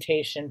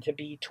orientation to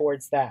be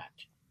towards that,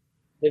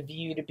 the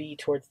view to be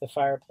towards the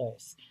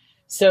fireplace.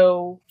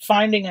 So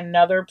finding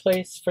another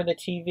place for the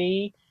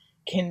TV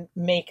can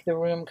make the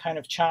room kind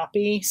of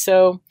choppy.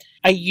 So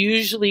I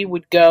usually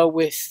would go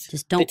with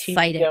Just the don't TV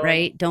fight it, going.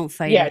 right? Don't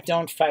fight Yeah, it.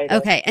 don't fight it.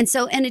 Okay. And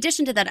so, in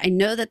addition to that, I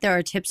know that there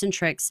are tips and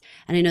tricks,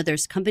 and I know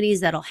there's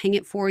companies that'll hang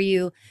it for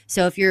you.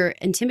 So, if you're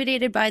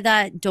intimidated by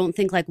that, don't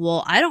think like,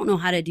 well, I don't know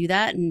how to do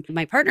that. And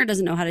my partner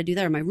doesn't know how to do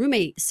that, or my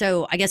roommate.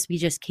 So, I guess we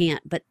just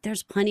can't. But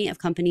there's plenty of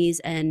companies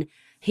and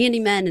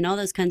handymen and all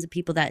those kinds of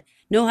people that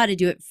know how to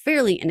do it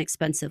fairly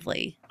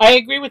inexpensively. I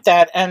agree with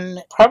that. And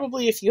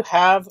probably if you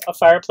have a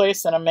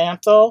fireplace and a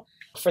mantle,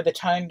 for the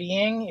time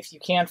being, if you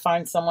can't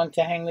find someone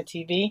to hang the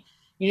TV,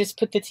 you just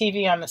put the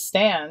TV on the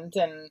stand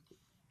and,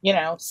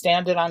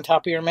 stand it on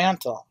top of your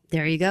mantle.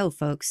 There you go,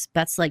 folks.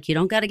 That's like, you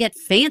don't got to get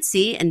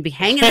fancy and be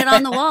hanging it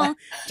on the wall.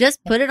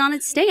 Just put it on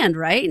its stand,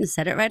 right? And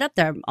set it right up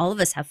there. All of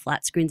us have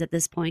flat screens at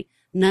this point.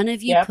 None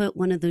of you Yep. put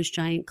one of those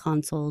giant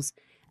consoles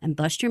and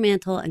bust your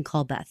mantle and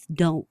call Beth.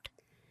 Don't.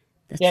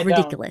 That's Yeah, don't.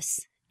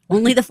 ridiculous.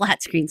 Only the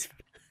flat screens.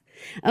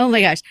 Oh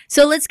my gosh.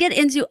 So let's get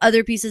into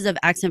other pieces of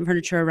accent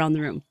furniture around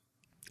the room.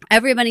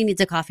 Everybody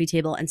needs a coffee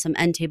table and some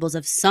end tables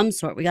of some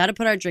sort. We got to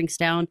put our drinks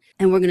down,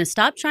 and we're going to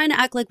stop trying to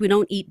act like we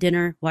don't eat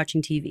dinner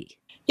watching TV.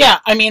 Yeah,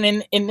 I mean,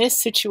 in this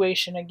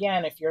situation,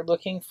 again, if you're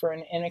looking for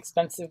an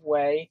inexpensive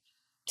way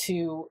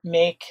to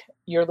make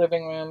your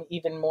living room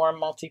even more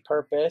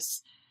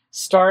multi-purpose,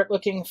 start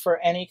looking for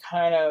any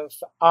kind of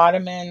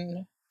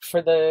ottoman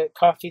for the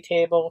coffee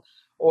table,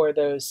 or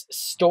those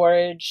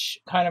storage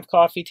kind of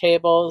coffee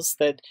tables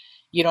that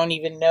you don't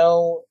even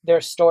know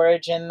there's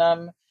storage in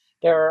them.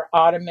 There are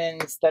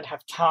ottomans that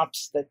have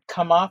tops that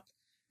come up.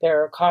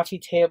 There are coffee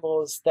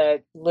tables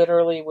that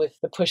literally, with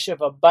the push of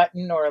a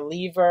button or a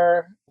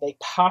lever, they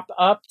pop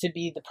up to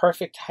be the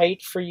perfect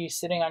height for you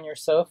sitting on your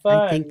sofa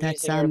I think and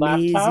that's using your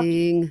laptop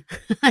amazing.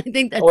 I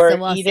think that's or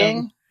so awesome.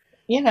 eating.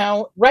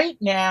 Right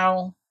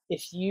now,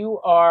 if you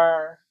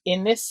are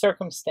in this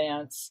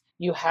circumstance,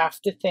 you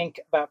have to think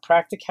about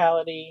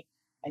practicality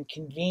and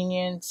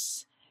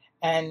convenience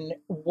and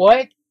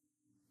what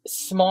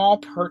small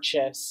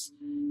purchase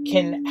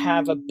can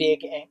have a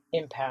big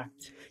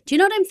impact. Do you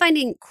know what I'm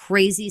finding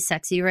crazy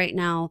sexy right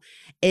now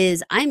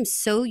is I'm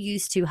so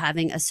used to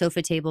having a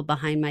sofa table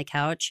behind my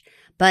couch,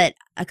 but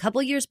a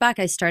couple years back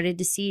I started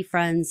to see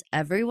friends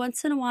every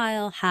once in a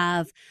while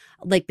have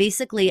like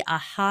basically a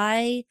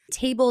high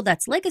table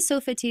that's like a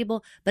sofa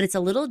table, but it's a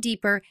little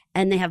deeper,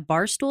 and they have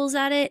bar stools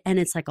at it, and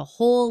it's like a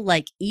whole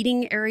like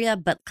eating area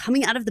but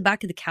coming out of the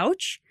back of the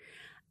couch.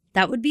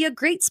 That would be a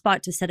great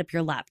spot to set up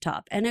your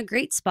laptop, and a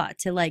great spot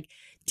to like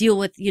deal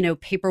with,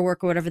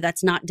 paperwork or whatever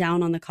that's not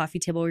down on the coffee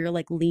table where you're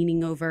like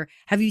leaning over.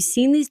 Have you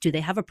seen these? Do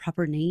they have a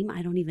proper name?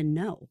 I don't even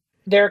know.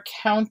 They're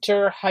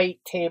counter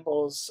height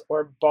tables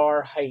or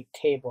bar height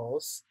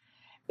tables.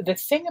 The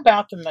thing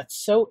about them that's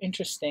so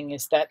interesting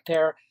is that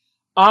they're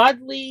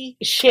oddly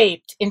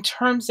shaped in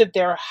terms of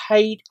their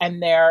height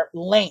and their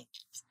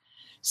length.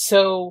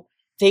 So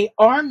they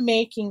are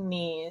making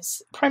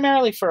these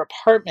primarily for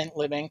apartment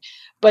living,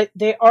 but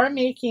they are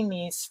making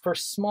these for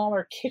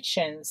smaller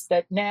kitchens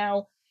that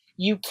now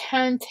you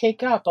can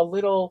take up a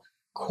little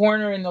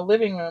corner in the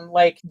living room,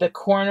 like the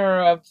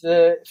corner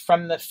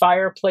from the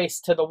fireplace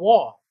to the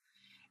wall.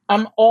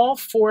 I'm all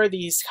for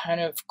these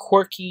kind of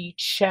quirky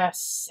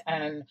chests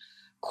and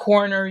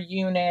corner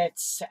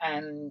units.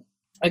 And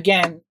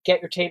again,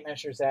 get your tape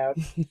measures out.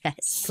 Yes,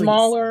 please.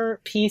 Smaller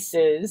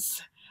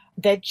pieces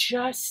that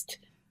just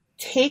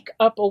take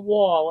up a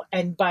wall.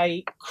 And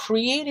by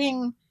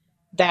creating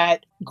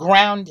that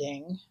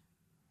grounding,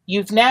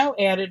 you've now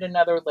added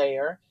another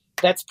layer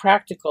that's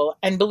practical.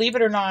 And believe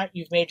it or not,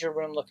 you've made your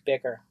room look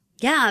bigger.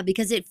 Yeah,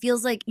 because it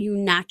feels like you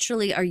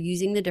naturally are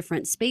using the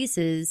different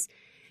spaces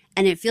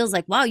and it feels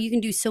like, wow, you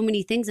can do so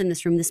many things in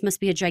this room. This must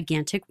be a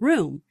gigantic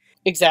room.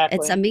 It's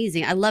Exactly.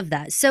 amazing. I love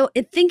that. So,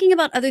 thinking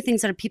about other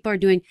things that people are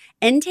doing,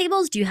 end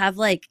tables, do you have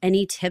like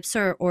any tips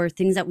or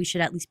things that we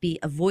should at least be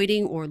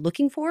avoiding or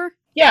looking for?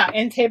 Yeah,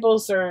 end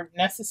tables are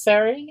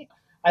necessary.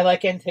 I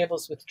like end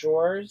tables with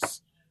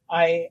drawers.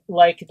 I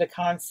like the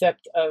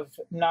concept of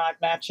not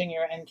matching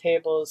your end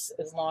tables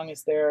as long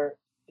as they're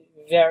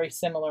very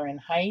similar in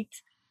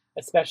height,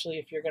 especially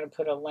if you're going to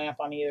put a lamp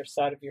on either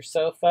side of your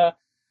sofa.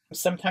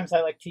 Sometimes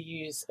I like to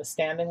use a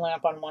standing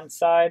lamp on one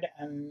side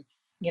and,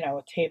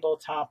 a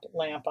tabletop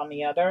lamp on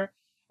the other.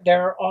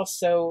 There are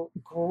also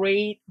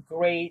great,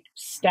 great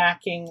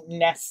stacking,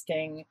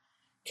 nesting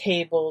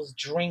tables,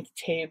 drink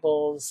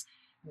tables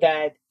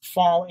that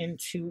fall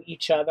into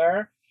each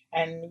other,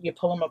 and you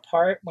pull them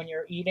apart when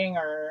you're eating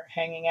or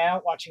hanging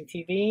out watching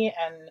TV,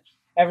 and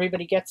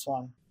everybody gets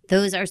one.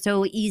 Those are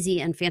so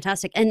easy and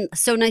fantastic and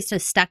so nice to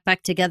stack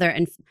back together.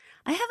 And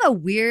I have a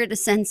weird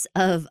sense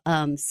of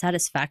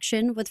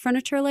satisfaction with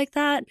furniture like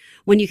that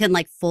when you can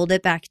like fold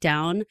it back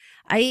down.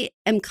 I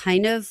am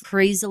kind of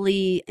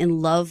crazily in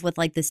love with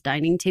like this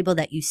dining table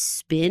that you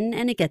spin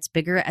and it gets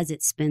bigger as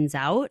it spins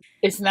out.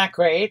 Isn't that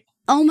great?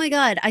 Oh my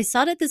God. I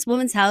saw it at this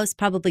woman's house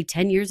probably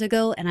 10 years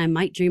ago, and I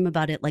might dream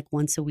about it like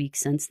once a week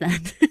since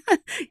then.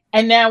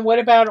 And now, what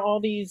about all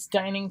these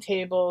dining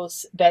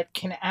tables that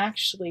can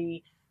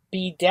actually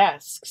be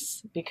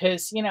desks?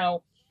 Because,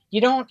 you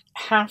don't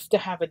have to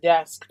have a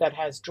desk that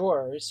has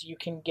drawers. You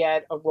can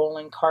get a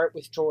rolling cart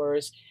with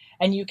drawers,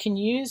 and you can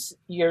use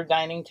your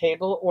dining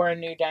table or a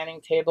new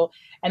dining table,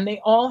 and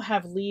they all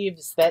have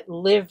leaves that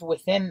live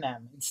within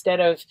them. Instead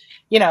of,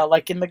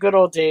 like in the good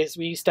old days,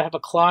 we used to have a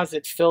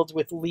closet filled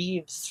with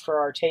leaves for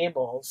our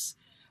tables.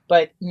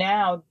 But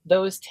now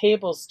those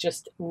tables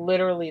just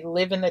literally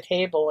live in the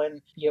table,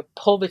 and you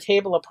pull the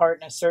table apart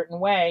in a certain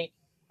way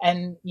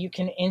and you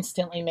can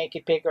instantly make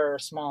it bigger or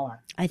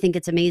smaller. I think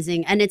it's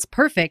amazing. And it's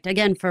perfect,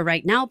 again, for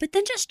right now, but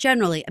then just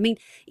generally. I mean,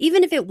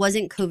 even if it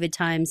wasn't COVID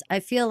times,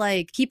 I feel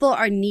like people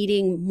are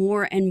needing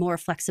more and more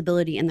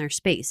flexibility in their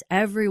space.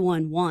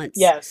 Everyone wants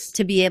Yes.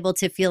 to be able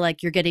to feel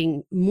like you're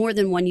getting more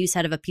than one use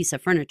out of a piece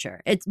of furniture.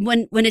 It's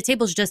when a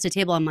table's just a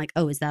table, I'm like,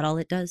 oh, is that all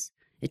it does?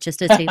 It's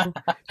just a table.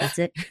 That's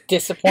it.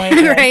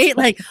 Disappointment. Right?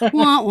 Like,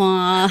 wah,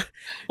 wah.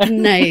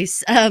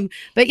 Nice.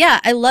 But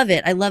yeah, I love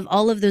it. I love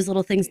all of those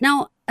little things.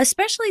 Now,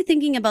 especially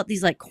thinking about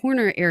these like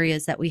corner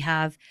areas that we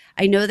have,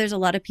 I know there's a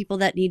lot of people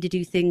that need to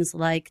do things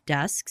like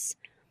desks.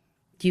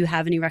 Do you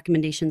have any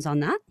recommendations on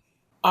that?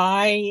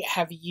 I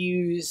have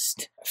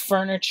used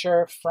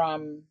furniture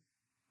from,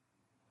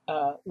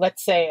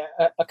 let's say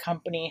a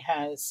company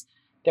has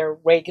their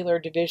regular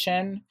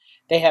division,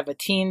 they have a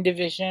teen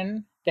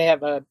division, they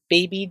have a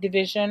baby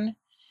division.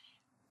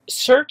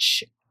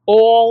 Search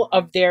all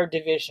of their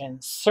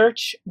divisions,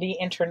 search the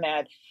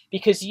internet,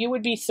 because you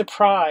would be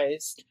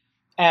surprised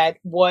at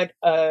what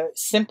a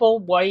simple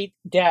white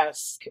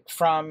desk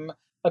from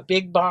a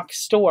big box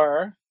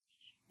store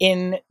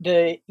in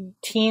the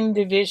teen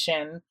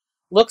division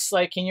looks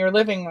like in your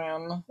living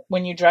room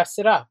when you dress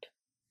it up.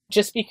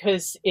 Just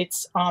because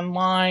it's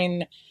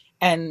online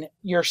and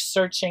you're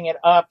searching it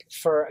up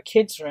for a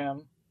kid's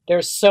room,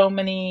 there's so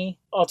many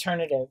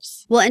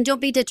alternatives. Well, and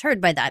don't be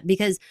deterred by that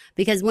because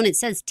when it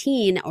says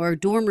teen or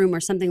dorm room or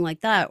something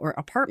like that or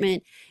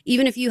apartment,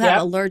 even if you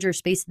have a Yep. larger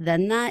space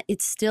than that,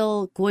 it's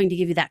still going to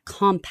give you that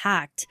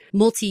compact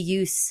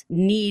multi-use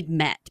need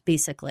met,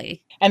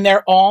 basically. And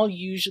they're all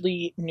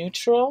usually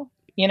neutral,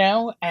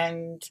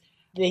 and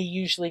they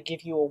usually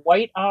give you a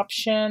white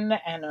option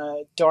and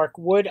a dark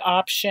wood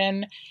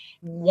option.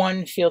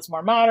 One feels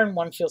more modern,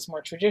 one feels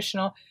more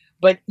traditional.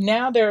 But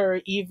now there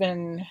are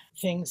even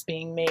things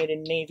being made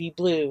in navy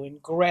blue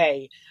and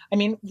gray. I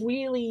mean,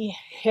 really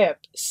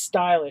hip,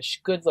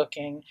 stylish, good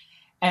looking.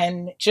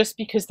 And just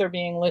because they're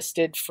being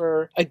listed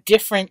for a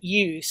different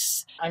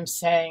use, I'm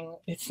saying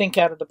think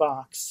out of the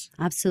box.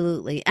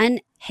 Absolutely.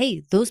 And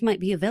hey, those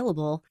might be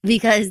available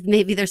because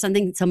maybe there's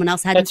something someone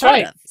else hadn't That's thought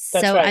right. of.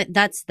 That's So right.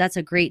 that's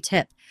a great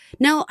tip.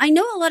 Now, I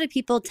know a lot of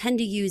people tend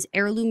to use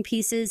heirloom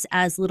pieces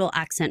as little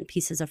accent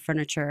pieces of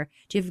furniture.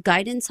 Do you have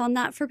guidance on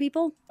that for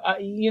people?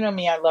 You know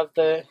me, I love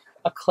the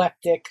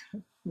eclectic,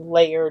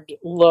 layered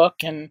look,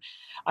 and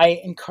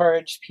I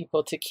encourage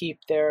people to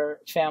keep their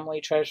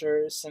family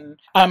treasures. And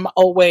I'm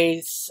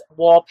always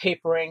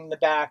wallpapering the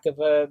back of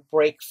a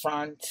break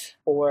front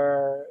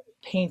or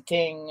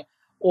painting,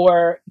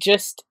 or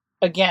just,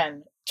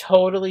 again,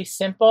 totally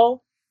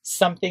simple,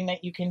 something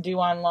that you can do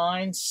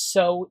online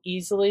so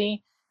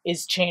easily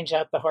is change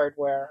out the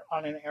hardware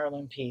on an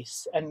heirloom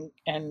piece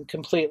and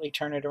completely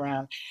turn it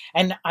around.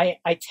 And I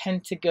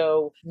tend to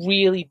go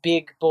really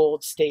big,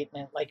 bold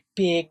statement, like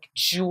big,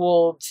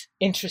 jeweled,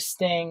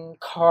 interesting,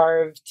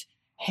 carved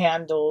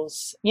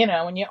handles,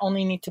 and you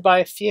only need to buy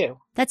a few.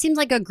 That seems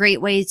like a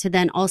great way to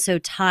then also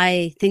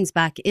tie things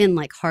back in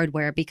like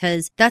hardware,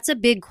 because that's a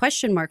big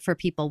question mark for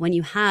people. When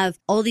you have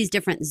all these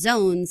different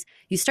zones,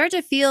 you start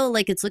to feel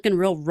like it's looking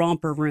real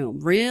romper room,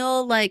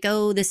 real like,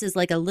 oh, this is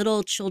like a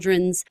little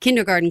children's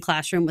kindergarten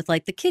classroom with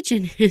like the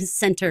kitchen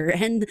center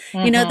and,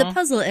 the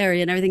puzzle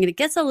area and everything. And it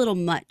gets a little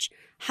much.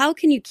 How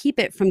can you keep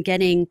it from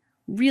getting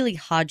really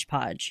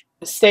hodgepodge?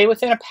 Stay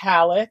within a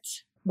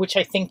palette, which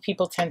I think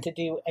people tend to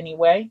do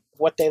anyway,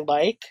 what they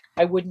like.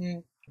 I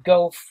wouldn't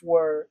go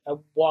for a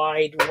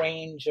wide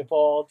range of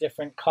all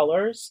different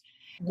colors.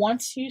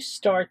 Once you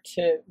start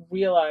to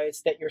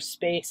realize that your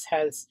space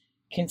has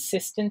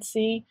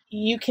consistency,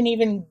 you can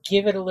even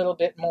give it a little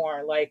bit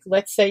more. Like,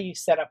 let's say you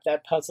set up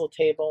that puzzle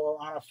table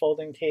on a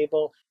folding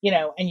table,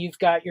 and you've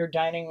got your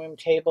dining room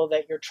table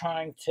that you're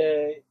trying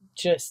to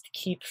just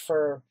keep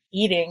for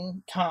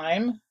eating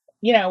time.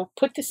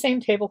 Put the same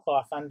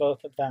tablecloth on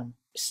both of them.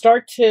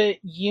 Start to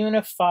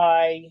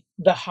unify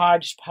the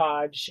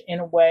hodgepodge in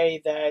a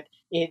way that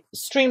it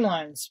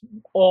streamlines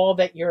all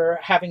that you're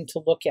having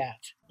to look at.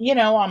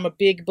 I'm a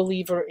big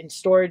believer in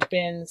storage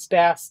bins,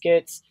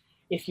 baskets.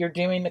 If you're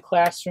doing the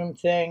classroom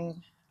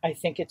thing, I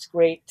think it's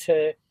great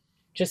to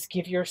just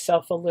give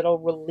yourself a little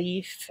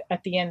relief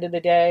at the end of the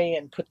day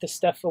and put the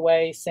stuff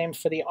away. Same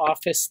for the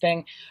office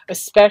thing,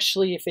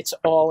 especially if it's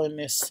all in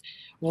this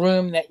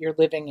room that you're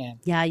living in.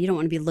 Yeah, you don't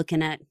want to be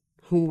looking at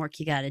homework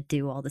you got to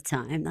do all the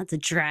time. That's a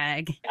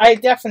drag. I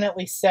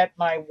definitely set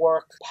my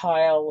work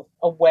pile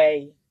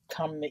away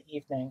come the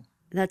evening.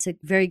 That's a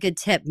very good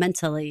tip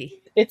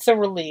mentally. It's a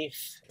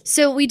relief.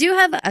 So we do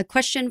have a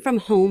question from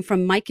home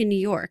from Mike in New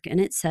York,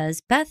 and it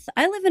says, Beth,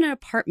 I live in an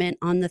apartment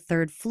on the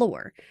 3rd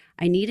floor.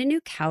 I need a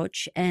new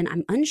couch, and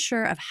I'm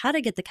unsure of how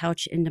to get the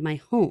couch into my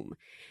home.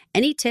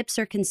 Any tips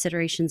or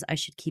considerations I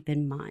should keep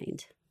in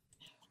mind?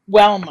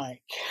 Well,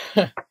 Mike,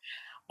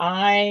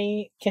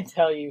 I can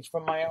tell you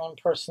from my own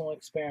personal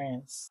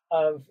experience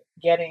of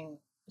getting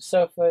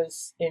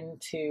sofas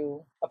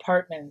into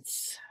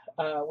apartments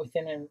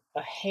within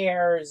a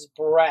hair's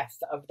breadth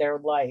of their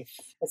life.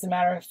 As a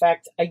matter of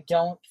fact, I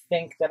don't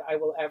think that I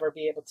will ever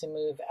be able to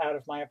move out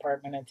of my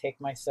apartment and take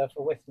my sofa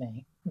with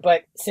me.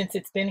 But since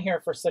it's been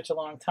here for such a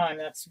long time,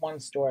 that's one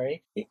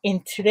story.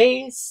 In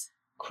today's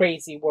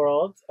crazy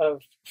world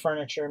of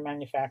furniture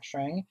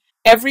manufacturing,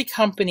 every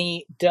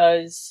company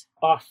does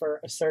offer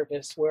a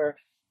service where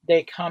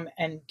they come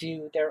and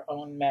do their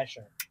own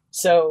measure.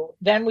 So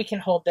then we can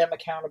hold them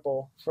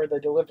accountable for the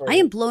delivery. I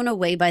am blown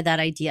away by that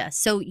idea.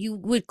 So you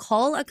would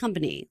call a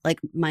company, like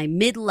my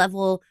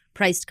mid-level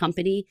priced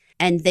company,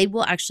 and they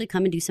will actually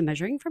come and do some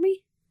measuring for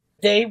me?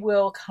 They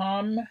will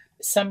come.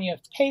 Some you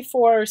have to pay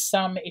for.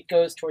 Some it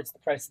goes towards the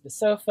price of the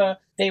sofa.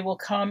 They will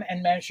come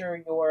and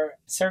measure your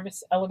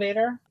service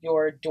elevator,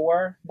 your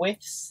door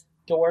widths,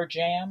 door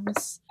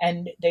jambs,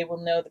 and they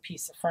will know the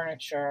piece of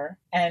furniture.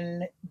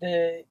 And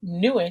the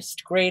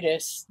newest,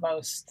 greatest,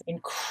 most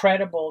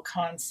incredible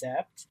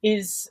concept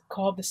is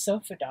called the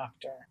Sofa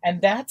Doctor.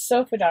 And that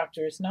Sofa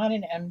Doctor is not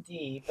an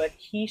MD, but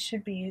he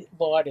should be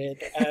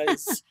lauded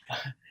as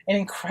an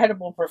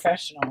incredible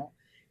professional,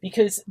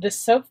 because the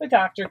Sofa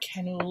Doctor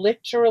can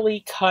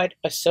literally cut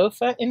a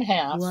sofa in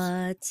half.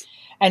 What?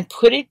 And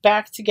put it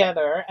back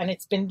together. And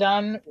it's been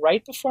done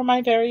right before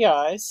my very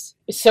eyes,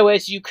 so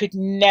as you could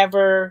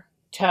never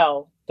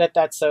tell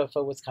that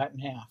sofa was cut in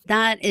half.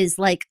 That is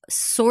like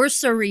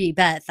sorcery,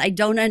 Beth. I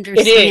don't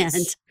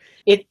understand.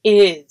 It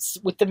is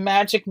with the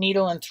magic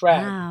needle and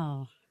thread.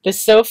 Wow. The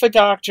Sofa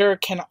Doctor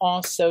can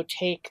also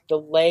take the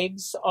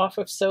legs off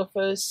of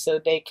sofas so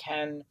they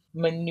can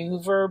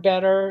maneuver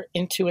better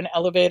into an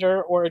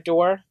elevator or a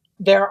door.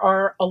 There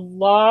are a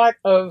lot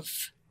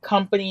of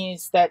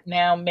companies that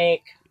now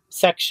make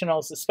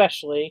sectionals,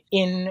 especially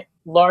in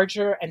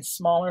larger and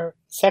smaller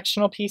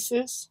sectional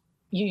pieces.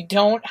 You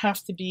don't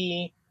have to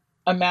be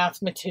a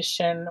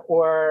mathematician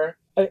or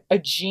a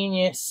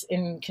genius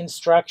in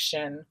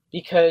construction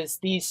because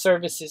these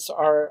services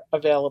are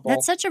available.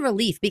 That's such a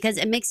relief, because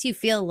it makes you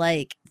feel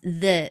like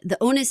the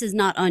onus is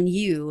not on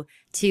you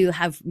to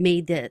have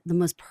made the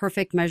most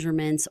perfect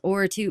measurements,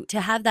 or to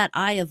have that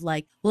eye of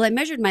like, well, I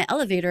measured my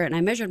elevator and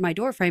I measured my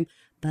door frame,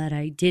 but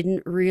I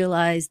didn't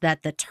realize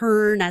that the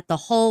turn at the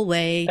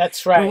hallway,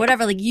 that's right, or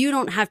whatever. Like, you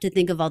don't have to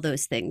think of all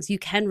those things. You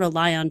can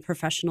rely on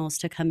professionals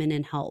to come in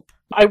and help.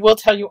 I will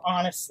tell you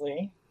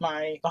honestly,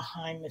 my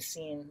behind the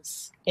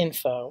scenes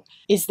info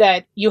is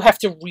that you have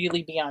to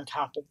really be on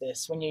top of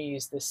this when you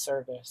use this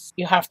service.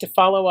 You have to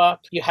follow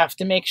up. You have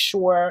to make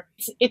sure.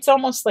 It's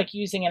almost like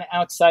using an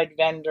outside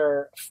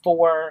vendor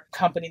for a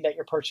company that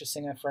you're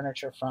purchasing the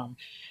furniture from.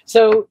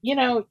 So,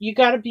 you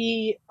got to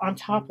be on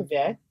top of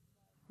it.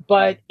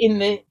 But in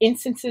the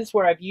instances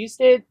where I've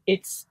used it,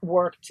 it's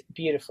worked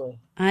beautifully.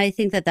 I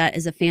think that that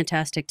is a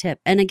fantastic tip.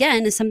 And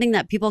again, is something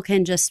that people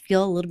can just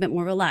feel a little bit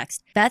more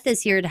relaxed. Beth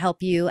is here to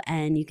help you,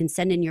 and you can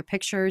send in your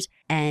pictures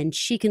and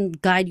she can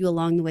guide you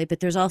along the way. But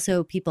there's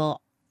also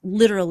people,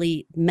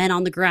 literally men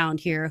on the ground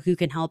here, who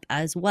can help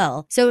as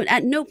well. So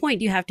at no point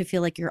do you have to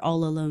feel like you're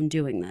all alone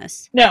doing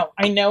this. No,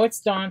 I know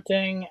it's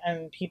daunting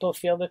and people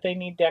feel that they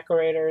need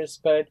decorators,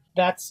 but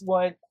that's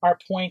what our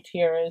point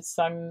here is.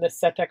 I'm the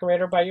set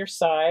decorator by your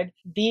side.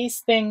 These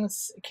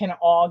things can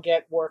all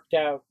get worked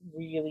out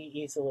really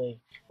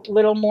easily. A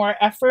little more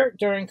effort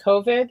during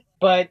COVID,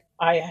 but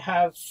I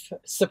have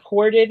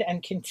supported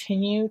and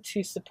continue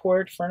to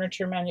support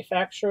furniture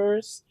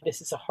manufacturers.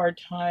 This is a hard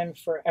time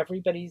for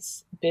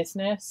everybody's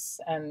business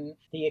and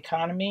the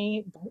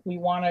economy. We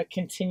want to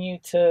continue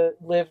to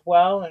live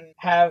well and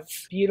have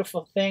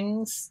beautiful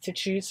things to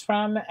choose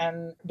from,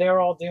 and they're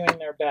all doing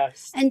their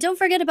best. And don't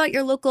forget about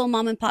your local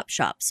mom and pop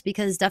shops,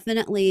 because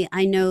definitely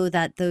I know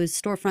that those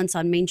storefronts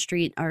on Main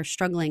Street are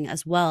struggling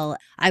as well.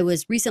 I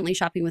was recently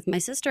shopping with my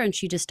sister and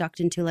she just ducked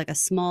into like a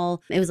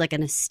small, it was like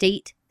an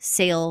estate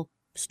sale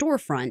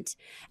storefront,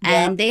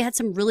 and they had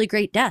some really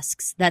great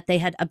desks that they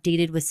had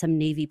updated with some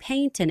navy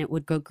paint, and it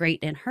would go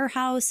great in her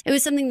house. It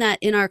was something that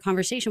in our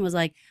conversation was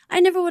like, I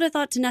never would have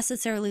thought to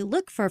necessarily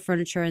look for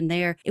furniture in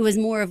there. It was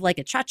more of like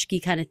a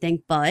tchotchke kind of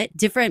thing, but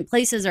different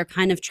places are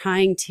kind of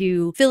trying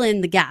to fill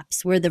in the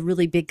gaps where the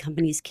really big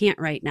companies can't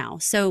right now.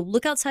 So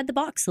look outside the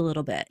box a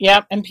little bit.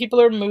 Yeah, and people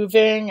are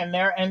moving and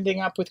they're ending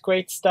up with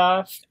great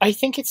stuff. I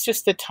think it's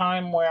just a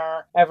time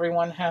where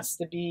everyone has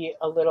to be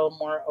a little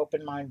more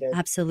open-minded.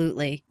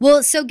 Absolutely.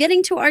 Well, so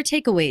getting to our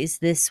takeaways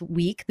this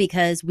week,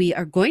 because we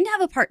are going to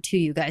have a part 2,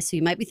 you guys. So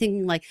you might be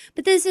thinking like,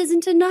 but this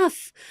isn't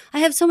enough. I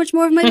have so much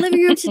more of my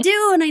living room to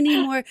do and I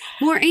need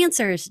more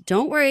answers.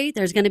 Don't worry.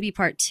 There's going to be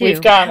part 2.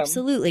 We've got 'em.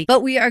 Absolutely.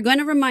 But we are going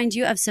to remind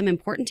you of some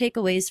important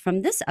takeaways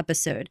from this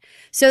episode.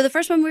 So the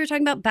first one we were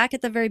talking about back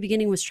at the very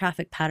beginning was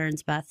traffic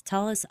patterns. Beth,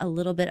 tell us a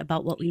little bit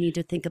about what we need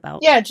to think about.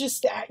 Yeah,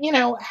 just,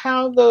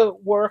 how the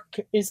work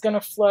is going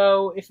to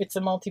flow if it's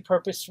a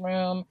multi-purpose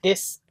room.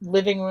 This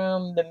living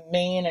room, the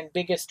main and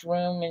biggest room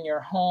in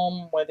your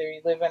home, whether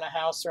you live in a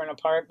house or an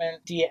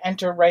apartment, do you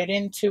enter right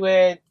into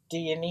it? Do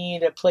you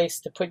need a place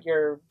to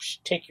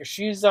take your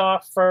shoes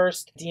off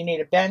first? Do you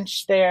need a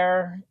bench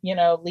there,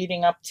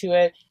 leading up to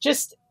it?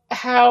 Just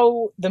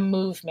how the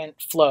movement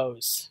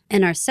flows.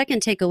 And our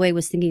second takeaway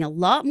was thinking a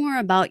lot more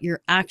about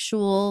your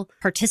actual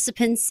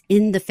participants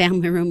in the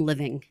family room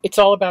living. It's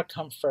all about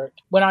comfort.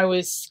 When I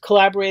was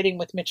collaborating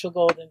with Mitchell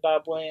Gold and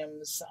Bob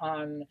Williams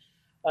on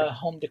a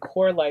home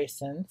decor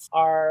license,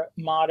 our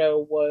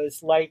motto was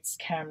lights,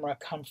 camera,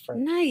 comfort.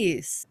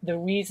 Nice. The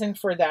reason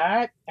for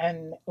that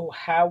and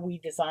how we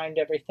designed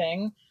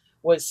everything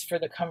was for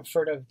the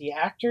comfort of the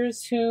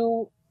actors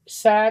who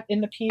sat in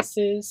the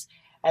pieces,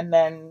 and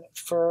then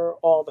for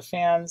all the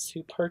fans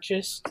who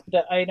purchased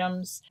the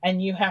items.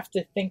 And you have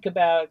to think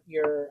about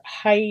your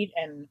height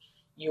and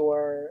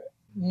your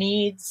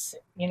needs.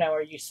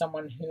 Are you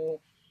someone who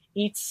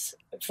eats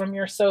from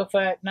your sofa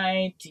at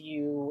night? Do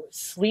you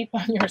sleep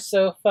on your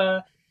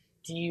sofa?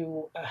 Do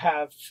you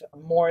have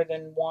more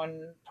than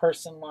one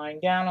person lying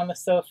down on the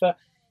sofa?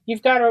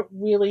 You've got to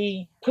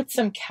really put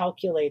some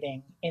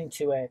calculating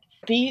into it.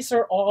 These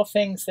are all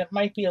things that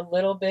might be a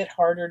little bit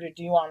harder to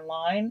do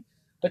online,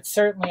 but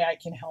certainly I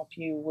can help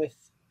you with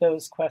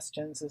those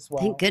questions as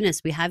well. Thank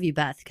goodness we have you,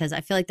 Beth, because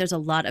I feel like there's a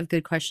lot of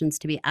good questions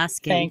to be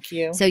asking. Thank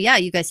you. So yeah,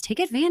 you guys take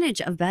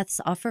advantage of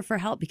Beth's offer for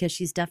help, because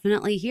she's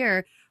definitely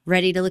here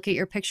ready to look at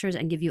your pictures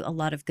and give you a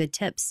lot of good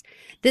tips.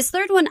 This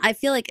third one I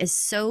feel like is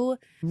so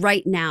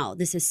right now.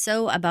 This is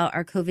so about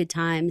our COVID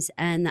times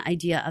and the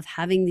idea of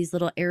having these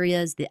little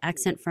areas, the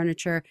accent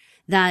furniture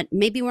that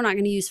maybe we're not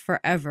going to use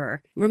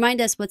forever. Remind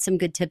us what's some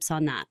good tips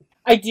on that.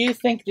 I do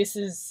think this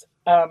is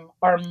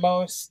our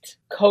most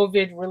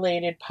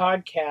COVID-related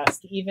podcast,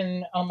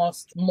 even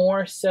almost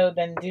more so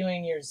than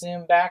doing your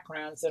Zoom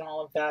backgrounds and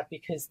all of that,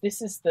 because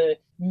this is the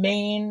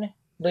main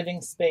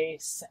living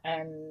space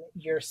and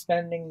you're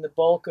spending the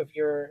bulk of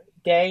your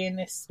day in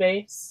this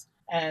space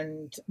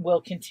and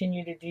will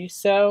continue to do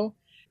so.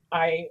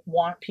 I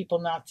want people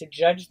not to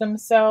judge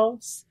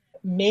themselves.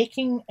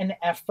 Making an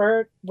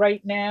effort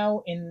right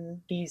now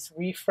in these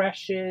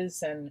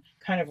refreshes and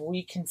kind of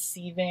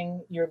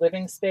reconceiving your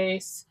living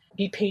space.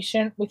 Be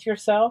patient with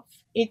yourself.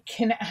 It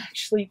can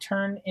actually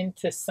turn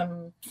into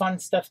some fun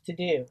stuff to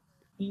do.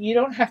 You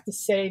don't have to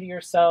say to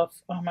yourself,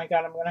 oh my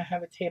God, I'm going to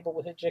have a table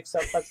with a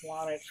jigsaw puzzle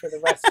on it for the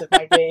rest of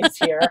my days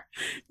here.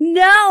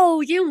 No,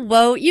 you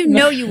won't. You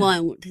know you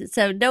won't.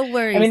 So no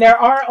worries. I mean, there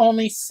are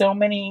only so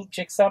many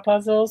jigsaw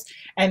puzzles.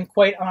 And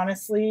quite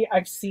honestly,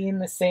 I've seen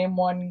the same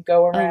one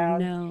go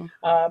around. Oh,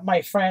 no.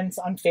 My friends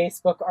on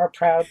Facebook are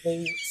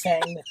proudly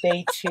saying that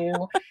they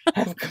too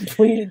have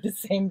completed the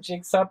same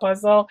jigsaw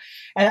puzzle.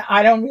 And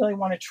I don't really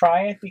want to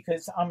try it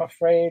because I'm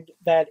afraid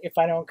that if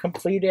I don't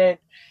complete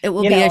it, it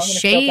will be a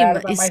shame,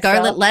 a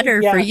scarlet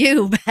letter for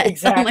you. But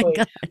exactly. Oh my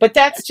God. But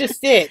that's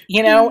just it,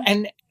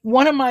 and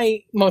One of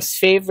my most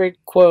favorite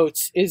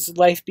quotes is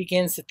life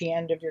begins at the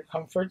end of your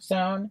comfort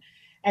zone.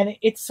 And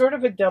it's sort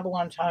of a double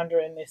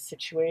entendre in this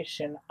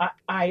situation.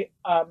 I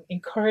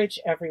encourage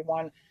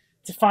everyone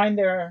to find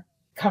their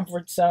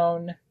comfort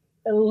zone,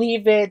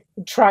 leave it,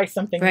 try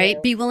something right?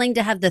 new. Be willing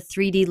to have the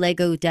 3D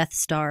Lego Death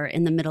Star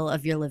in the middle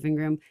of your living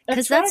room,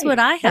 because that's right. what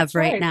I have That's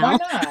right now. Why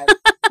not?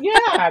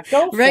 Yeah,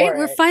 go for right? it.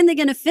 We're finally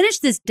going to finish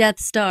this Death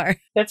Star.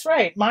 That's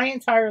right. My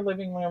entire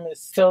living room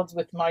is filled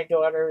with my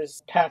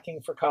daughters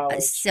packing for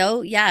college.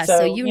 So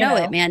you know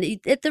it, man.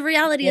 The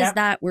reality is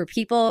that we're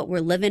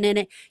living in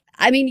it.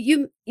 I mean,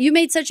 you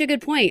made such a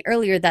good point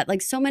earlier that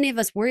like so many of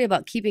us worry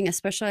about keeping,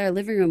 especially our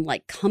living room,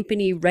 like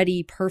company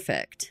ready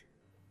perfect.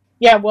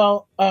 Yeah,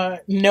 well,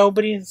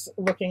 nobody's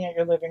looking at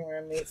your living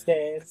room these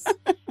days.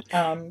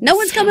 No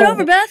one's coming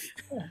over, Beth.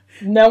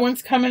 No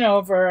one's coming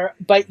over.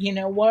 But you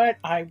know what?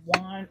 I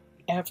want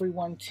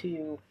everyone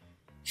to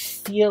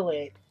feel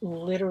it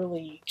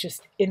literally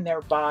just in their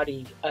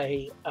body.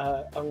 A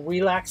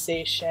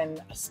relaxation,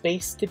 a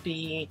space to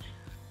be.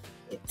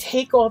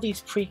 Take all these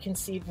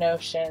preconceived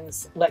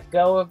notions, let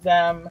go of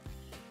them.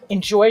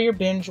 Enjoy your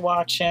binge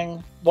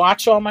watching.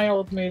 Watch all my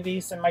old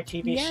movies and my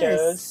TV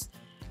shows.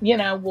 You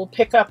know, we'll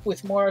pick up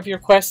with more of your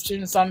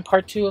questions on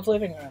part 2 of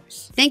Living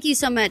Rooms. Thank you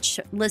so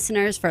much,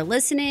 listeners, for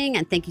listening.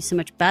 And thank you so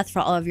much, Beth, for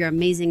all of your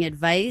amazing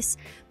advice.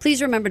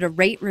 Please remember to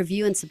rate,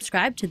 review, and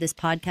subscribe to this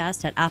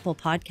podcast at Apple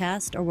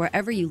Podcast or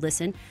wherever you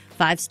listen.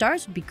 5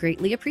 stars would be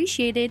greatly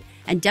appreciated.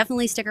 And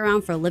definitely stick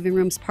around for Living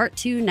Rooms Part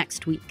 2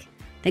 next week.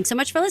 Thanks so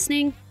much for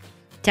listening.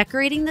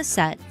 Decorating the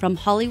Set from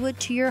Hollywood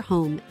to Your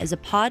Home is a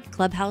Pod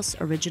Clubhouse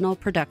original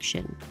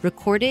production.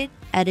 Recorded,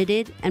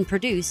 edited, and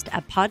produced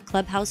at Pod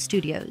Clubhouse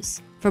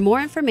Studios. For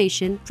more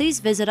information, please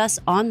visit us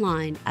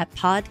online at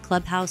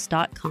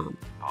podclubhouse.com.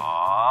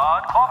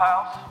 Pod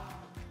Clubhouse.